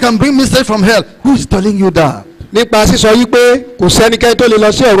 Nobody can bring message from hell. Who is telling you that? Nípa sísọ yìí pé kò sẹ́nikẹ́ni tó lè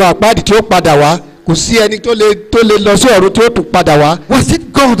lọ sí ọ̀run àpáàdì tí ó padà wá, kò sí ẹni tó lè lọ sí ọ̀run tí ó tún padà wá. Was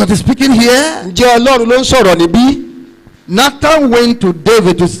it God that is speaking here? Ǹjẹ́ Ọlọ́run ló ń sọ̀rọ̀ níbí? Nathan went to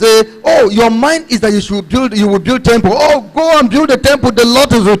David to say, oh, your mind is that you will build temple. Oh, go and build a temple. The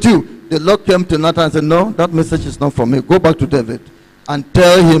Lord is with you. The Lord came to Nathan and said, no, that message is not for me. Go back to David and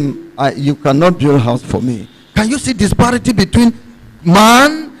tell him, you cannot build a house for me. Can you see disparity between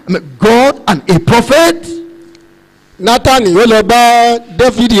God and a prophet? Nathan ó lọ bá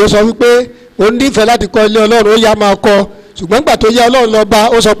David ó sọ wípé ó nífẹ̀ẹ́ láti kọ́ ilé Ọlọ́run, ó yá máa kọ́, ṣùgbọ́n gbà tó yá Ọlọ́run lọ bá,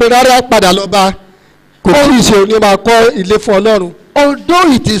 ó sọ pé rárá padà lọ bá, kò tí ì ṣe òní máa kọ́ ilé fún Ọlọ́run.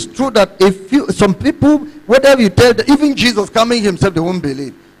 Although it is true that some people, whatever you tell them, even Jesus coming himself, they won't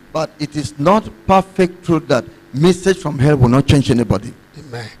believe. But it is not perfect truth that message from hell will not change anybody.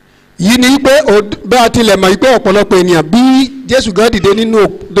 Amen. Yìí ni pé bá a tilẹ̀ mọ̀ pé ọ̀pọ̀lọpọ̀ ènìyàn bí Jésù gan dìde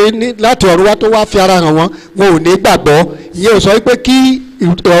láti ọ̀run wá tó wá fi ara hàn wọ́n ò ní gbàgbọ́. Ìyẹn ò sọ pé kí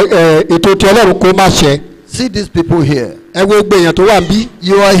ètò ti Ọlọ́run kó má ṣẹ. See these people here. Ẹ wo gbogbo èèyàn tó wà ń bí.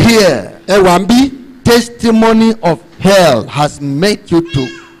 You are here. Ẹ wà ń bí. Testimony of hell has made you to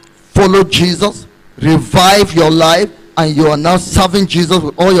follow Jesus, revive your life, and you are now serving Jesus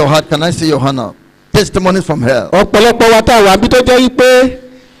with all your heart. Can I see your hand up? Testimonies from hell. Ọ̀pọ̀lọpọ̀ wa tá a wà ń bí tó jẹ́ wípé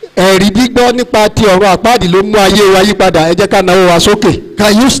ẹ̀rí gbígbọ́ nípa ti ọ̀run àpáàdì ló mú ayé wa yí padà. Ẹ jẹ́ ká nawọ́ wa sókè.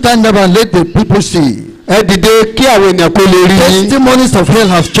 Can you stand up and let the people see? ẹ dìde kí àwọn ènìyàn kó lè rí yín. Testimonies of hell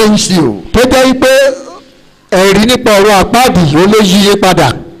have changed you. tó jẹ́ pé ẹ̀rí nípa ọ̀rọ̀ àpáàdì ó lè yí yín padà.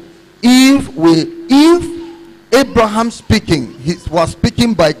 If Abraham speaking, he was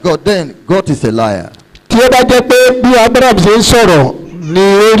speaking by God, then God is a liar. tí ó bá jẹ́ pé bí Abraham ṣe ń sọ̀rọ̀ ni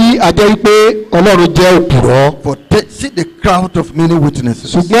ó rí ajẹ́ pé Ọlọ́run jẹ́ òpùrọ́. For see the crowd of many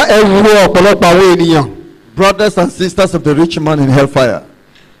witnesses. ṣùgbọ́n ẹ wo ọ̀pọ̀lọpọ̀ àwọn ènìyàn. Brothers and sisters of the rich man in hellfire.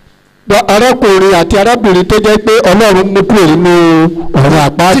 arákùnrin àti arábìnrin tó jẹ́ pé Ọlọ́run mú kúrò nínú ọ̀rọ̀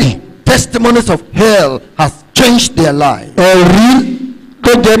àpáàdì. Testimonies of hell has changed their life. ẹ̀rí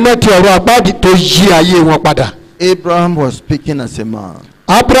tó jẹ́ mẹ́tì ọ̀rọ̀ àpáàdì tó yí ayé wọn padà. Abraham was speaking as a man.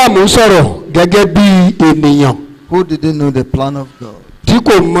 Abraham ń sọ̀rọ̀ gẹ́gẹ́ bí ènìyàn. Who didn't know the plan of God. tí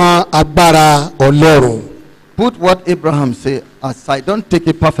kò mọ agbára Ọlọ́run. Put what Abraham said aside. Don't take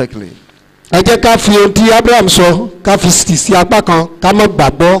it perfectly. ẹ jẹ́ ká fi ohun tí Abraham sọ ká fi sí apá kan ká má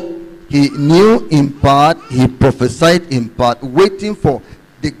gbàgbọ́. He knew in part, he prophesied in part, waiting for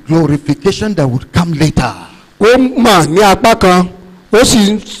the glorification that would come later. ó mọ̀ ní apá kan ó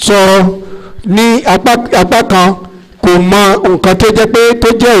sì sọ ní apá kan kò mọ nǹkan tó jẹ́ pé tó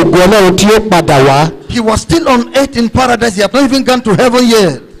jẹ́ ògo Ọlọ́run tí ó padà wá. He was still on earth in paradise. He had not even gone to heaven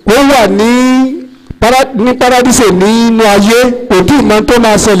yet. ó wà ní paradise nínú ayé kò tí ì mọ tó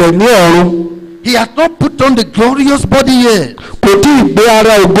máa ṣẹlẹ̀ ní ọ̀run. He had not put on the glorious body yet, kò tí ì gbé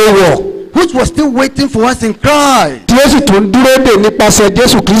ara ògo wọ̀. which was still waiting for us in Christ. tí ó sì tún dúró dè nípasẹ̀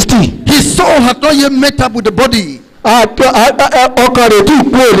Jésù Kristi. His soul had not yet met up with the body. ọkàn rẹ̀ tí ì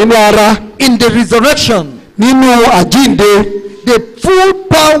kúrò nínú ara. In the resurrection, nínú àjíǹde. the full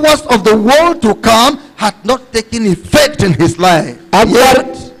powers of the world to come had not taken effect in his life.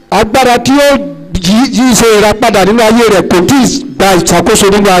 agbára tí ó yí ṣe ìràpadà nínú ayé rẹ̀ kò tí ì gba ìṣàkóso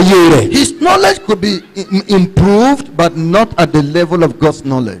nínú ayé rẹ̀. His knowledge could be improved, but not at the level of God's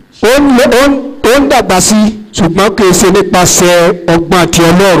knowledge. ó ń dàgbà sí ṣùgbọ́n kì í ṣe nípasẹ̀ ọgbọ́n àti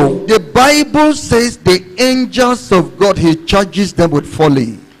Ọlọ́run. The Bible says the angels of God, he charges them with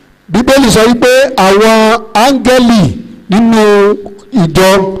folly. Bíbélì sọ wípé àwọn áńgẹ́lì nínú ìjọ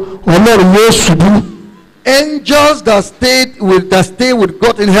Ọlọ́run yóò ṣubú. Angels that stay with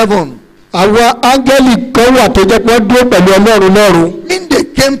God in heaven. àwọn áńgẹ́lì kan wà tó jẹ́ pé wọ́n dúró pẹ̀lú Ọlọ́run lọ́run. When they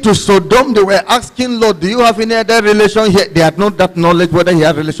came to Sodom, they were asking, Lord, do you have any other relation here? They had not that knowledge whether he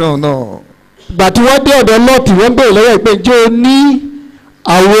had relation or not. ìgbà tí wọ́n dé ọ̀dọ̀ Lọ́ọ̀tì wọ́n bèèrè lọ́wọ́ pé jẹ́ o ní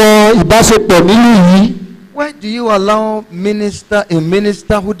àwọn ìbáṣepọ̀ nínú yìí. Why do you allow a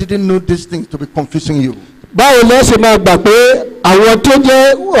minister who didn't know these things to be confusing you? báwo lẹ́ ṣe máa gbà pé àwọn tó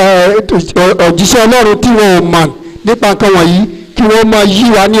jẹ́ òjíṣẹ́ Ọlọ́run tí wọn ò mọ̀ nípa nǹkan wọ̀nyí kí wọ́n máa yí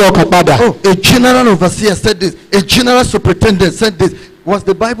wa ní ọkàn padà. Oh, a general overseer said this. A general superintendent said this. Was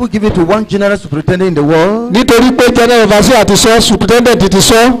the Bible given to one general superintendent in the world? nítorí pé general overseer ti sọ superintendent ti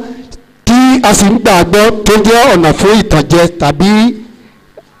sọ tí a sì ń gbàgbọ́ tó jẹ́ ọ̀nà fún ìtànjẹ tàbí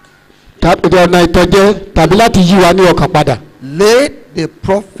ọ̀nà ìtànjẹ tàbí láti yí wa ní ọkàn padà. Let the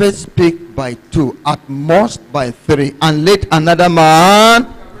prophet speak by 2, at most by 3, and let another man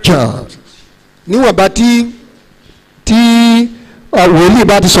judge. níwọ̀nba tí wòlíì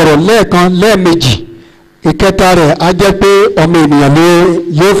bá ti sọ̀rọ̀ lẹ́ẹ̀kan lẹ́ẹ̀mejì ìkẹta rẹ̀ á jẹ́ pé ọmọ ènìyàn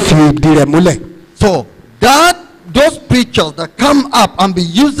yóò fi ìdí rẹ̀ múlẹ̀. So those preachers that come up and be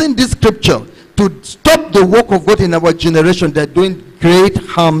using this scripture to stop the work of God in our generation, they're doing great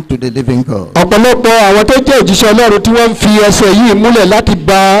harm to the living God. ọ̀pọ̀lọpọ̀ àwọn tó jẹ́ òjíṣẹ́ Ọlọ́run tí wọ́n ń fi ẹsẹ̀ yìí múlẹ̀ láti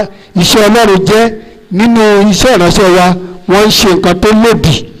bà iṣẹ́ Ọlọ́run jẹ́ nínú iṣẹ́ ìránṣẹ́ wa wọ́n ń ṣe nǹkan tó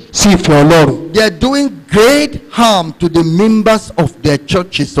lòdì sí ìfẹ́ Ọlọ́run. They are doing great harm to the members of their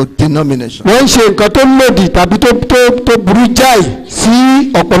churches or denominations. wọ́n ń ṣe nǹkan tó lòdì tàbí tó burú jáì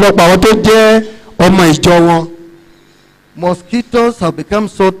sí ọ̀pọ̀lọpọ̀ àwọn tó jẹ́ ọmọ ìjọ wọn. Mosquitoes have become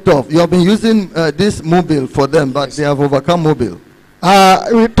so tough. You have been using this mobile for them, but they have overcome mobile.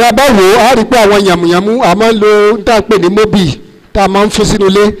 tá a bá wò ó a rí i pé àwọn yàmùyàmù a máa ń lo tá a pè ní mobile tá a máa ń fi sínú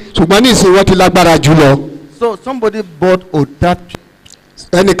ilé ṣùgbọ́n ní ìsìn wọn ti lágbára jù lọ. So somebody bought Otap.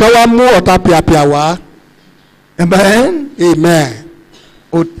 ẹnìkan wá mú ọ̀tá pìàpìà wá. Amen. Amen.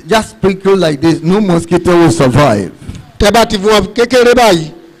 Just sprinkle like this, no mosquito will survive. tẹ́ bá ti fún wọn kékeré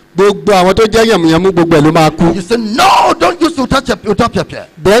báyìí gbogbo àwọn tó jẹ́ yàmùyàmù gbogbo ẹ̀ ló máa kú. You say no, don't use Otap.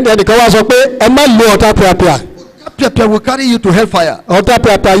 then ẹnìkan wá sọ pé ẹ má lo ọ̀tá pìàpìà. Otap will carry you to hellfire. ọ̀tá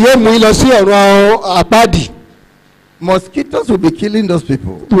pìàpìà yóò mú yín lọ sí ọ̀run àpáàdì. Mosquitoes will be killing those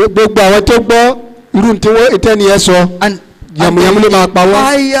people. gbogbo àwọn tó gbọ́ irú tí wọ́n ìtẹ́ni ẹ sọ yàmùyàmù ló máa pa wọ́n.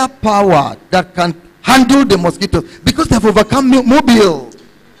 Higher power that can handle the mosquitoes because they have overcome mobile.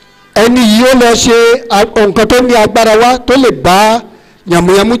 ẹni yìí ó lọ ṣe nǹkan tó ní agbára wá tó lè bá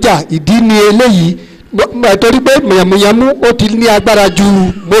yàmùyàmù jà ìdí ni eléyìí torí pé yàmùyàmù ó ti ní agbára ju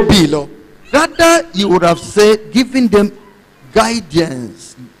mobile lọ. Rather, you would have said, giving them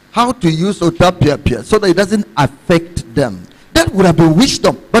guidance, how to use otapia so that it doesn't affect them. That would have been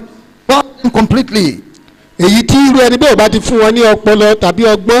wisdom, but completely. èyí tí irú ẹni bẹ́ẹ̀ bá ti fún wọn ní ọpọlọ tàbí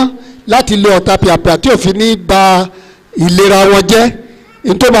ọgbọ́n láti lo ọ̀tapìàpìà tí òfin ní ba ìlera wọn jẹ́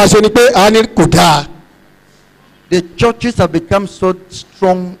ní tó máa ṣe ni pé a ní kò dáa. The churches have become so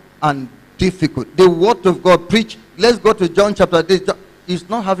strong and difficult. The word of God preached. Let's go to John chapter 8. It's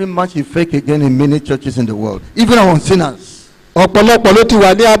not having much effect again in many churches in the world, even among sinners. ọ̀pọ̀lọpọ̀ ló ti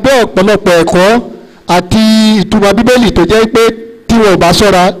wà ní abẹ́ ọ̀pọ̀lọpọ̀ ẹ̀kọ́ àti ìtumọ̀ bíbélì tó jẹ́ pé tí wọn ò bá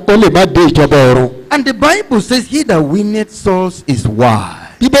ṣọ́ra ó lè má dé ìjọba ọ̀run. And the Bible says, he that winneth souls is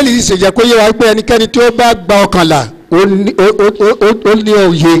wise. bíbélì sì ṣèjẹ́ kó yé wa pé ẹnikẹ́ni tí ó bá gba ọkànlá ó ní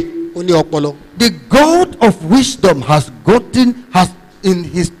òye ó ní ọpọlọ. The God of wisdom has in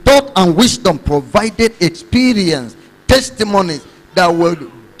his thought and wisdom provided experience, testimonies that will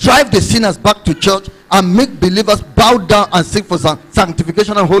drive the sinners back to church and make believers bow down and seek for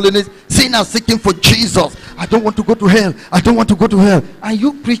sanctification and holiness. Sinners seeking for Jesus. I don't want to go to hell. I don't want to go to hell. And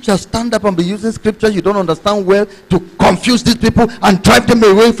you preachers stand up and be using scripture you don't understand well to confuse these people and drive them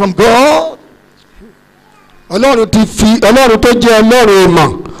away from God. ọlọ́run tó jẹ́ ọlọ́run ìmọ̀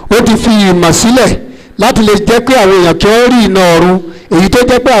ó ti fi ìmọ̀ sílẹ̀ láti lè jẹ́ pé àwọn èèyàn kí wọ́n rí iná ọ̀run èyí tó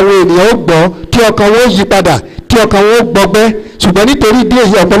jẹ́ pé àwọn ènìyàn ó gbọ́ tí ọkàn wọn ó yí padà tí ọkàn wọn ó gbọgbẹ́ ṣùgbọ́n nítorí ìdí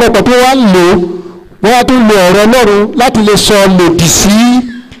èyí ọ̀pọ̀lọpọ̀ tó wá ń lò wọ́n á tún lo ọ̀rọ̀ ọlọ́run láti lè sọ lòdì sí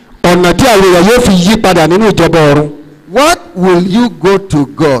ọ̀nà tí àwọn èèyàn yóò fi yí padà nínú ìjọba ọ̀run. What will you go to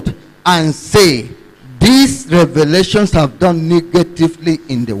God and say these revelations have done negatively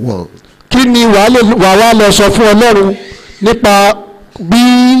in the world? kí ni wàá wá lọ sọ fún ọlọ́run nípa bí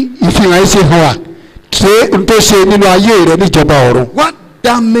ìfihàn yìí ṣe hàn wá ṣé n tó ṣe nínú ayé rẹ níjọba ọ̀run. What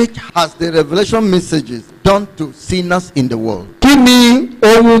damage has the revelation messages done to sinners in the world? kí ni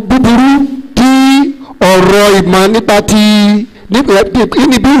ohun búburú tí ọ̀rọ̀ ìmọ̀ nípa ti níbi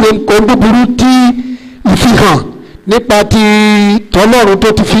ohun búburú tí ìfihàn nípa ti tọ́lọ́run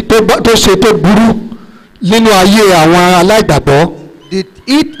tó ṣe tó burú nínú ayé àwọn aláìgbàgbọ́. Did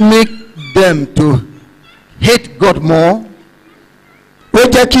it make them to hate God more? ó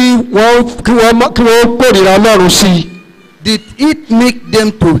jẹ́ kí wọ́n kórìíra ọlọ́run sí i. Did it make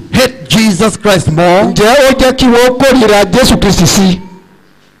them to hate Jesus Christ more? ǹjẹ́ ó jẹ́ kí wọ́n kórìíra Jésù Kristi sí i?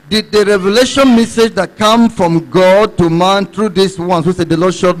 Did the revelation message that come from God to man through these ones who said the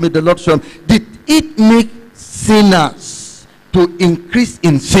Lord showed me, the Lord showed me, did it make sinners to increase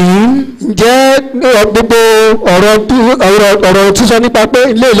in sin? ǹjẹ́ gbogbo ọ̀rọ̀ sísọ nípa pé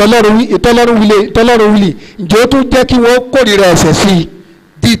ilé ìtọ́lọ́run wílé ǹjẹ́ ó tún jẹ́ kí wọ́n kórìíra ẹ̀ṣẹ̀ sí i?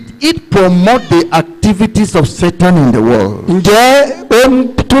 Did it promote the activities of Satan in the world? ǹjẹ́ ó ń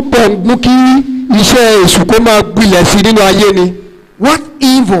túbọ̀ mú kí iṣẹ́ èṣù kó máa gbilẹ̀ sí nínú ayé ni? What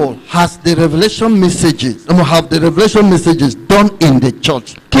evil has the revelation messages done in the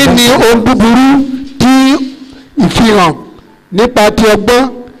church? kí ni ohun búburú tí ìfihàn nípa ti ọgbọ́n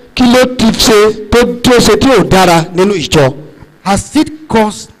kí ló ti ṣe tó ṣe tí ò dára nínú ìjọ? Has it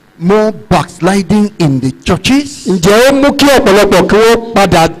caused more backsliding in the churches? ǹjẹ́ ó mú kí ọ̀pọ̀lọpọ̀ kí wọ́n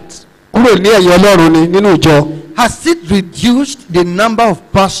padà kúrò ní ẹ̀yìn Ọlọ́run ni nínú ìjọ? Has it reduced the number of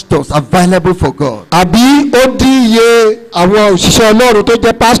pastors available for God? àbí ó dín iye àwọn òṣìṣẹ́ Ọlọ́run tó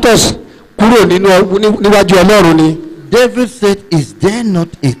jẹ́ pastors kúrò níwájú Ọlọ́run ni? David said, is there not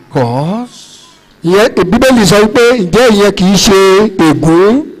a cause? ìyẹn Bíbélì sọ pé ǹjẹ́ ìyẹn kì í ṣe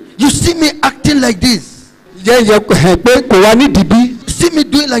ègún? You see me acting like this. ǹjẹ́ ìyẹn pé kò wá nídìí bí? See me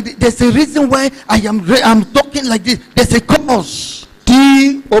doing like this. There's a reason why I'm talking like this. There's a cause.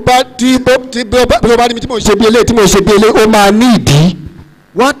 tí o bá ní mi tí mo ṣe bí eléyìí ó máa ní ìdí.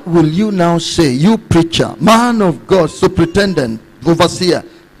 What will you now say, you preacher, man of God, superintendent, overseer?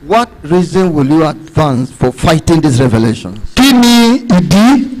 What reason will you advance for fighting this revelation? kí ni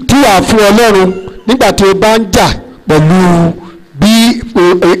ìdí tí a fún Ọlọ́run nígbà tí o bá ń jà pẹ̀lú bí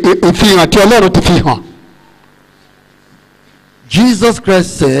ìfihàn tí Ọlọ́run ti fi hàn? Jesus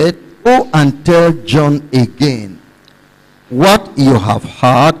Christ said, go and tell John again what you have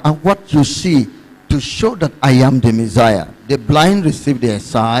heard and what you see, to show that I am the Messiah. The blind receive their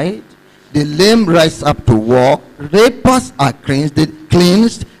sight, the lame rise up to walk, lepers are cleansed,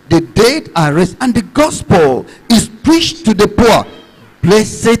 the dead are raised, and the gospel is preached to the poor.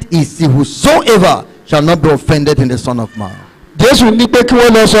 Blessed is he whosoever shall not be offended in the Son of Man. Jésù ní pé kí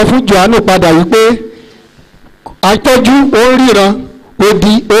wọ́n lọ sọ fún Jòhánù padà wípé afọ́jú ó ń ríran,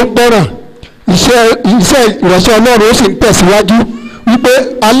 odi ó ń gbọ́ràn, iṣẹ́ ìránṣẹ́ Ọlọ́run ó sì ń tẹ̀síwájú wípé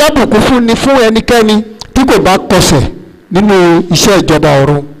alábùkún fún ni fún ẹnikẹ́ni tí kò bá kọsẹ̀ nínú iṣẹ́ ìjọba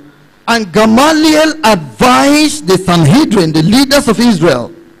ọ̀run. And Gamaliel advised the Sanhedrin, the leaders of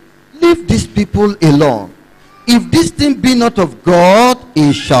Israel, leave these people alone. If this thing be not of God,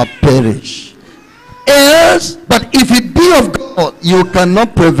 it shall perish. Else, but if it be of God, you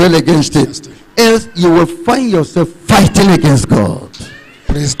cannot prevail against it. Else, you will find yourself fighting against God.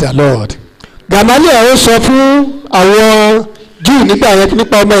 Praise the Lord. Gamaliel ó sọ fún àwọn Júù nígbà yẹn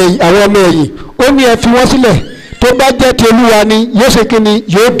nípa àwọn ọmọ ẹ̀yìn. Ó ní ẹ fi wọ́n sílẹ̀. Tó bá jẹ́ ti Olúwa ni yóò ṣe kí ni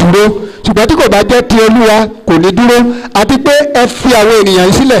yóò dúró. Ṣùgbọ́n tí kò bá jẹ́ ti Olúwa kò ní dúró. Àti pé ẹ fi àwọn ènìyàn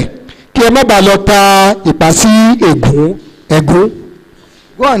yìí sílẹ̀ kí ẹ má bàa lọ ta ìpà sí ẹ̀gún.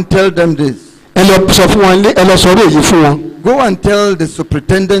 Go and tell them this. Ẹ lọ sọ fún wọn, ẹ lọ sọ̀rọ̀ èyí fún wọn. Go and tell the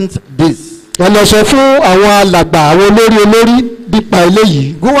superintendent this. Ẹ lọ sọ fún àwọn alàgbà àwọn olórí nípa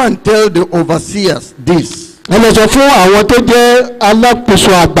eléyìí. Go and tell the overseers this. Ẹ lọ sọ fún àwọn tó jẹ́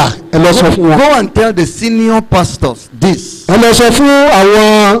alákòóso àgbà. Ẹ lọ sọ fún wọn. Go and tell the senior pastors this. Ẹ lọ sọ fún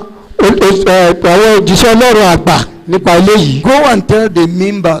àwọn òjíṣẹ́ Ọlọ́run àgbà nípa eléyìí. Go and tell the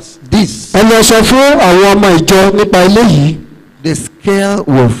members this. Ẹ lọ sọ fún àwọn ọmọ ìjọ nípa eléyìí. The scale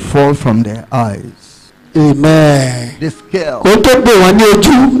will fall from their eyes. Amen. The scale. Kó tó gbé wọn ní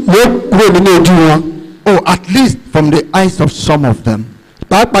ojú yóò kúrò nínú ojú wọn. Oh, at least from the eyes of some of them.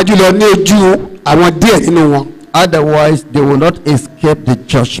 Pàápàá jùlọ ní ojú àwọn díẹ̀ nínú wọn. Otherwise, they will not escape the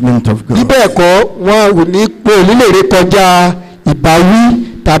judgment of God. Bí bẹ́ẹ̀ kọ́ wọn ò ní pé onílèrè kọjá ìbáwí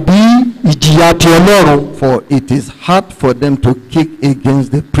tàbí ìjìyà ti Ọlọ́run. For it is hard for them to kick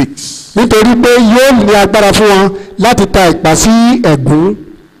against the pricks. Nítorí pé yóò ní agbára fún wọn láti ta ìpà sí ẹ̀gún.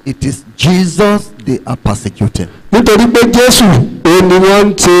 It is Jesus they are persecuting. Nítorí pé Jésù òun ni wọ́n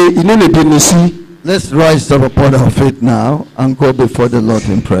ń ṣe inúnibíni sí. Let's rise up upon our feet now and go before the Lord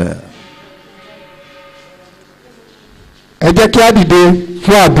in prayer. Ẹ jẹ́ kí á dìde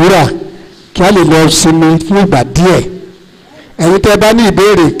fún àdúrà kí á lè lọ sinmi fún ìgbà díẹ̀. Ẹ̀yin tẹ́ bá ní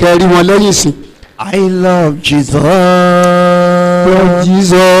ìbéèrè kẹ́rí wọn lẹ́yìn sí. I love Jesus, Lord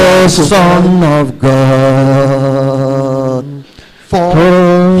Jesus, Son of God, for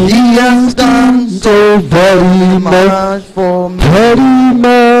He has done so very much for me. Very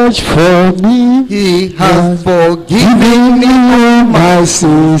much for me. He has forgiven me all my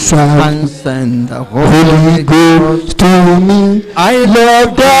sins and sent the Holy Holy Ghost to me. I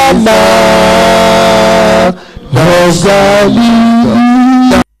Love the Lord, love the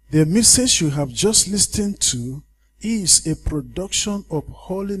Lord. The message you have just listened to is a production of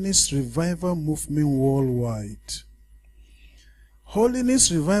Holiness Revival Movement Worldwide.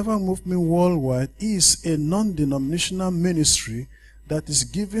 Holiness Revival Movement Worldwide is a non-denominational ministry that is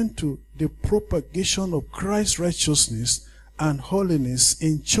given to the propagation of Christ's righteousness and holiness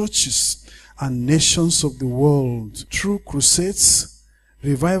in churches and nations of the world through crusades,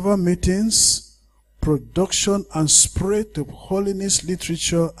 revival meetings, production and spread of holiness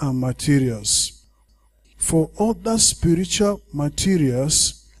literature and materials. For other spiritual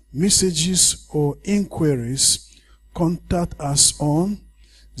materials, messages or inquiries, contact us on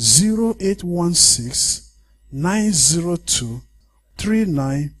 0816 902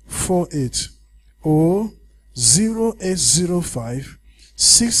 3948 or 0805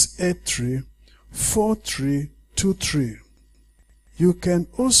 683 4323. You can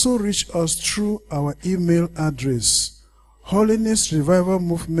also reach us through our email address,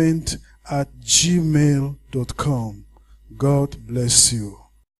 holinessrevivalmovement@gmail.com. God bless you.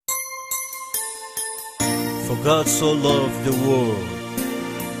 For God so loved the world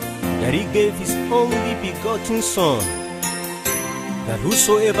that He gave His only begotten Son, that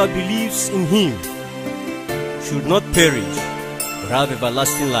whosoever believes in Him should not perish, but have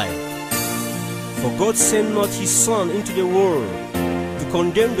everlasting life. For God sent not His Son into the world to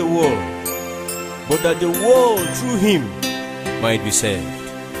condemn the world, but that the world through Him might be saved.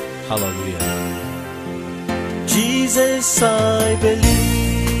 Hallelujah. Jesus, I believe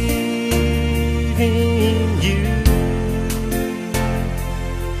in you.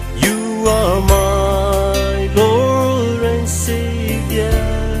 You are my Lord and Savior.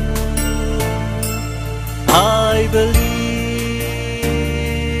 I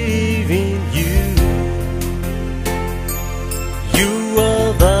believe in you. You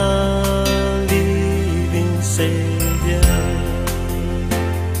are the living Savior.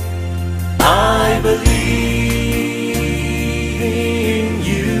 I believe in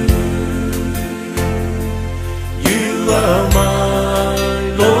you. You are my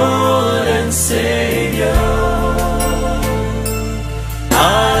Lord and Savior.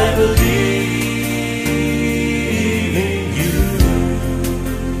 I believe in you.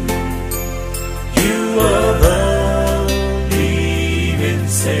 You are the living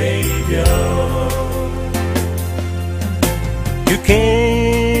Savior. You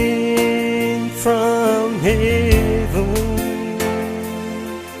came from heaven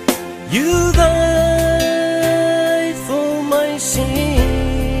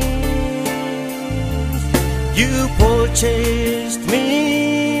You purchased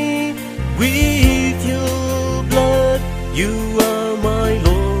me with your blood. You are my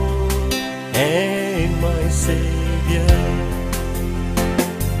Lord and my Savior.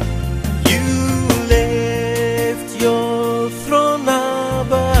 You left your throne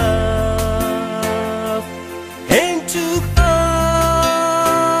above and took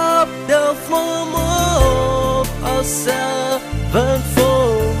up the form of a servant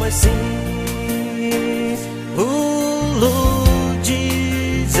for my sins. Oh Lord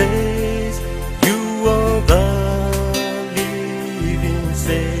Jesus, you are the living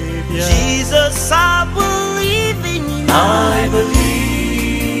Savior. Jesus, I believe in you. I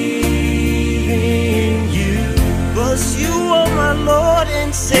believe in you. 'Cause you are my Lord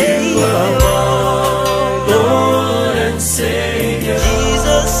and Savior. You are my Lord and Savior.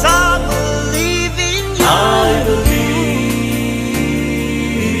 Jesus, I believe in you. I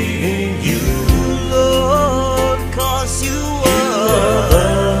believe in you, Lord, 'cause you are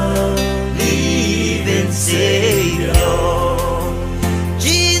the living Savior.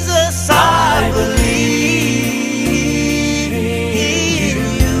 Jesus, I believe in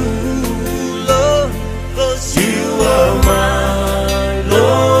you, Lord, 'cause you are my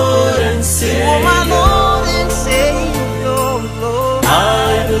Lord and are Savior. my Lord and Savior, Lord. I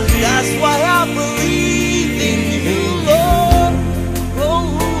believe. That's why I believe in you, Lord. Oh,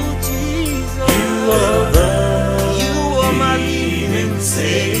 Jesus, You are the you are my living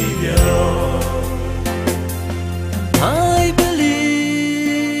Savior. I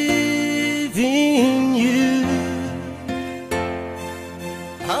believe in you.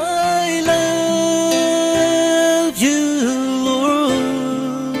 I love you, Lord.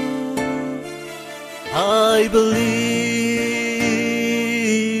 I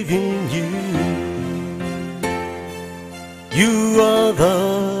believe in you. You are the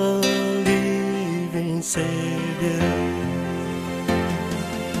living Savior.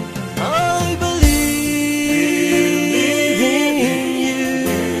 I believe in you.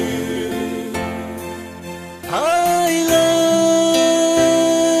 I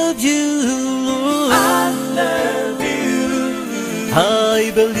love you, Lord. I love you. I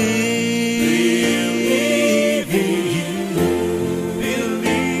believe in you.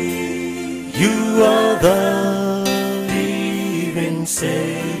 You are the living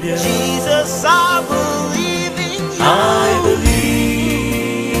Savior. Jesus, I believe in you. I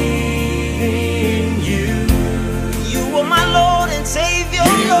believe in you. You are my Lord and Savior, You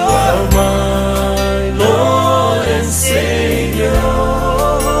are Lord. my Lord and Savior.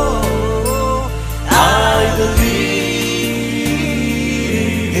 I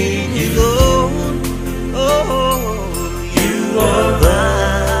believe in you. Lord. Oh, You are the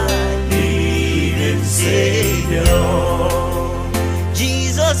living Savior.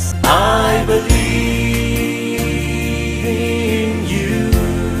 Jesus, I believe in you.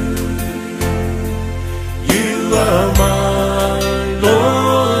 You are my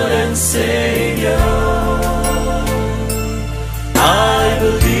Lord and Savior. I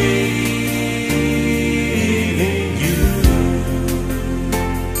believe in you.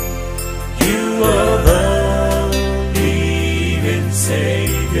 You are the living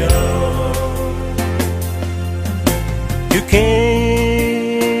Savior. You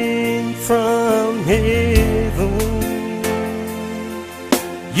can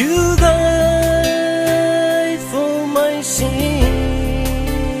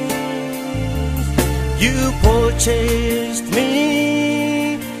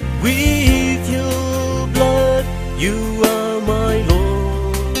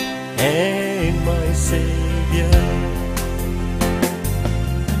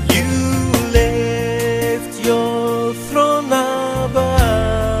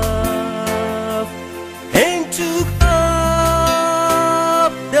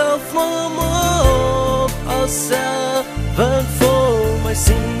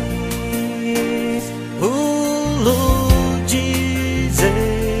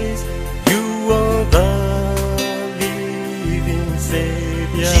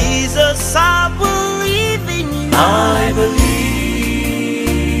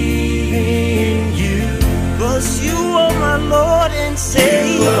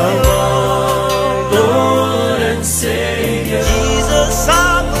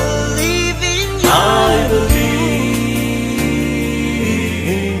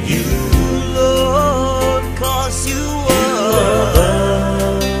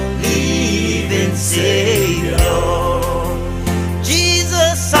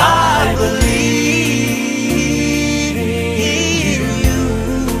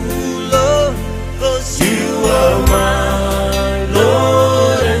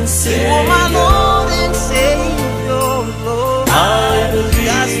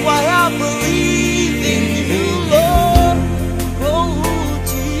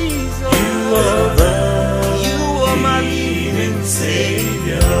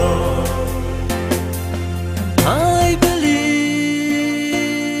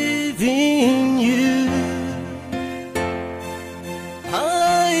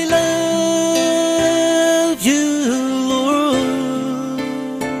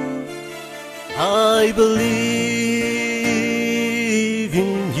I believe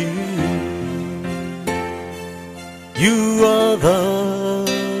in you. You are the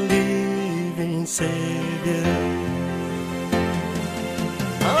living Savior.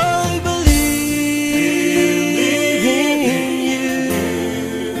 I believe in you.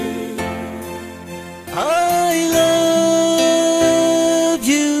 I love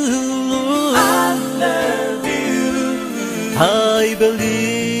you, Lord. I love you. I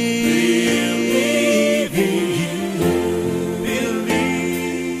believe in you.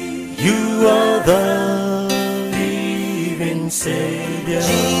 You are the living Savior.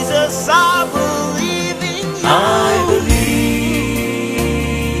 Jesus, I believe.